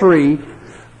 2:45,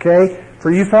 okay?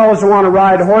 For you fellows who want to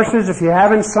ride horses, if you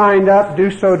haven't signed up, do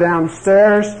so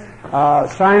downstairs.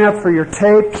 Sign up for your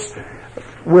tapes.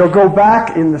 We'll go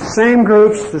back in the same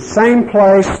groups, the same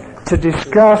place, to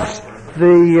discuss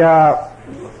the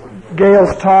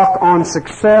Gayle's talk on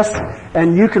success,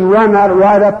 and you can run that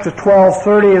right up to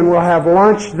 12:30, and we'll have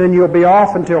lunch. Then you'll be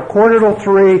off until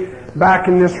 2:45 back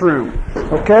in this room.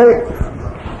 Okay?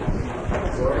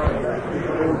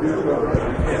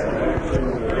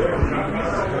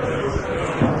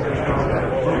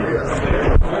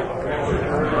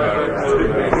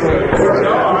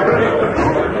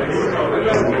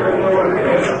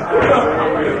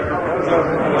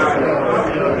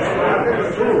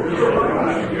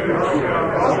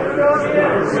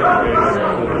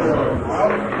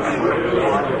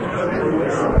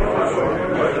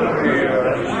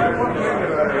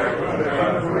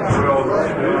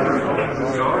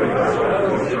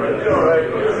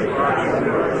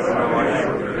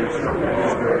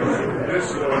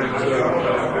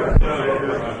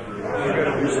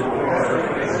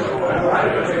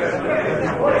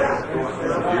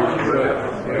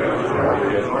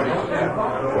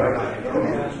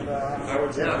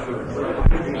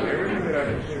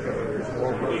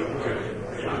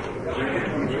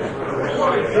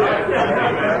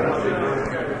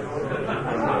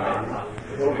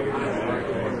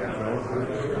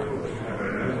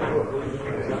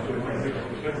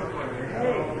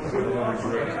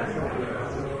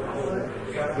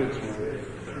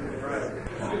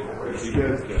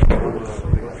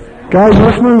 Guys,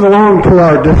 let's move along to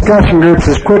our discussion groups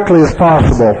as quickly as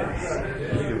possible.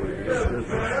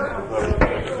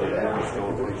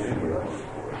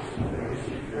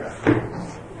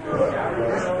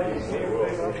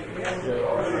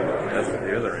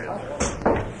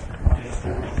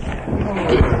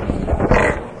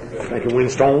 Thank you,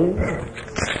 Winston.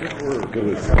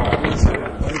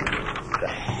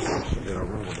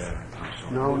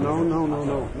 No.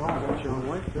 I got you on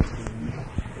wait.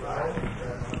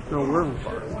 No, we're in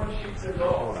part.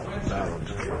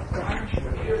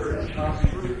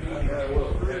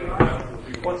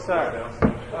 What's that?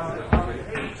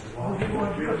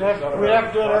 We have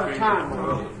to do it every time.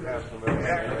 We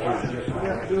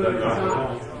have to do it every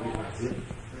time.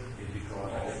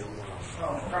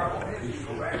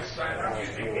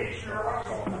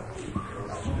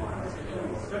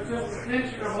 That's just an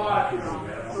extension of life.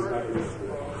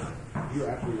 You're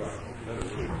absolutely right.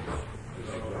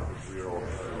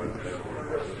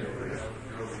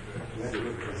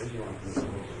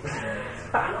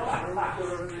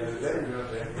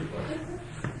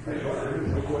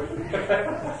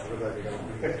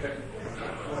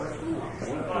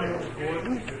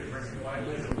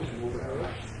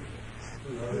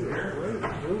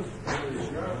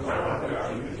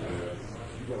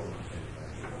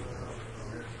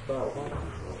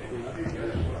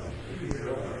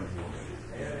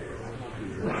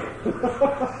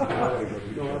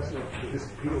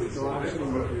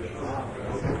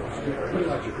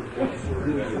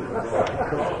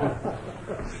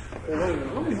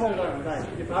 Let me hold on back.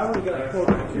 If I would have got a quote,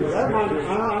 that might,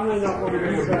 I may not want to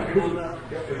use that on that.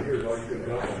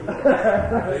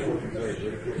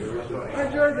 I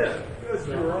enjoyed that.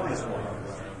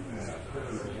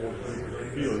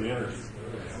 Feel the energy.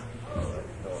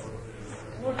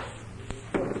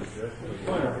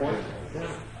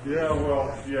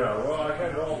 Well, I had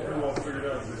it all pretty well figured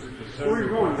out. Where are you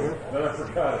going, man? Then I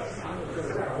forgot it.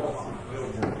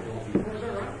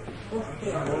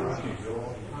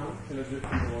 And I just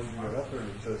up there and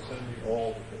it says send me all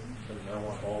the things. And I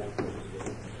want all the things.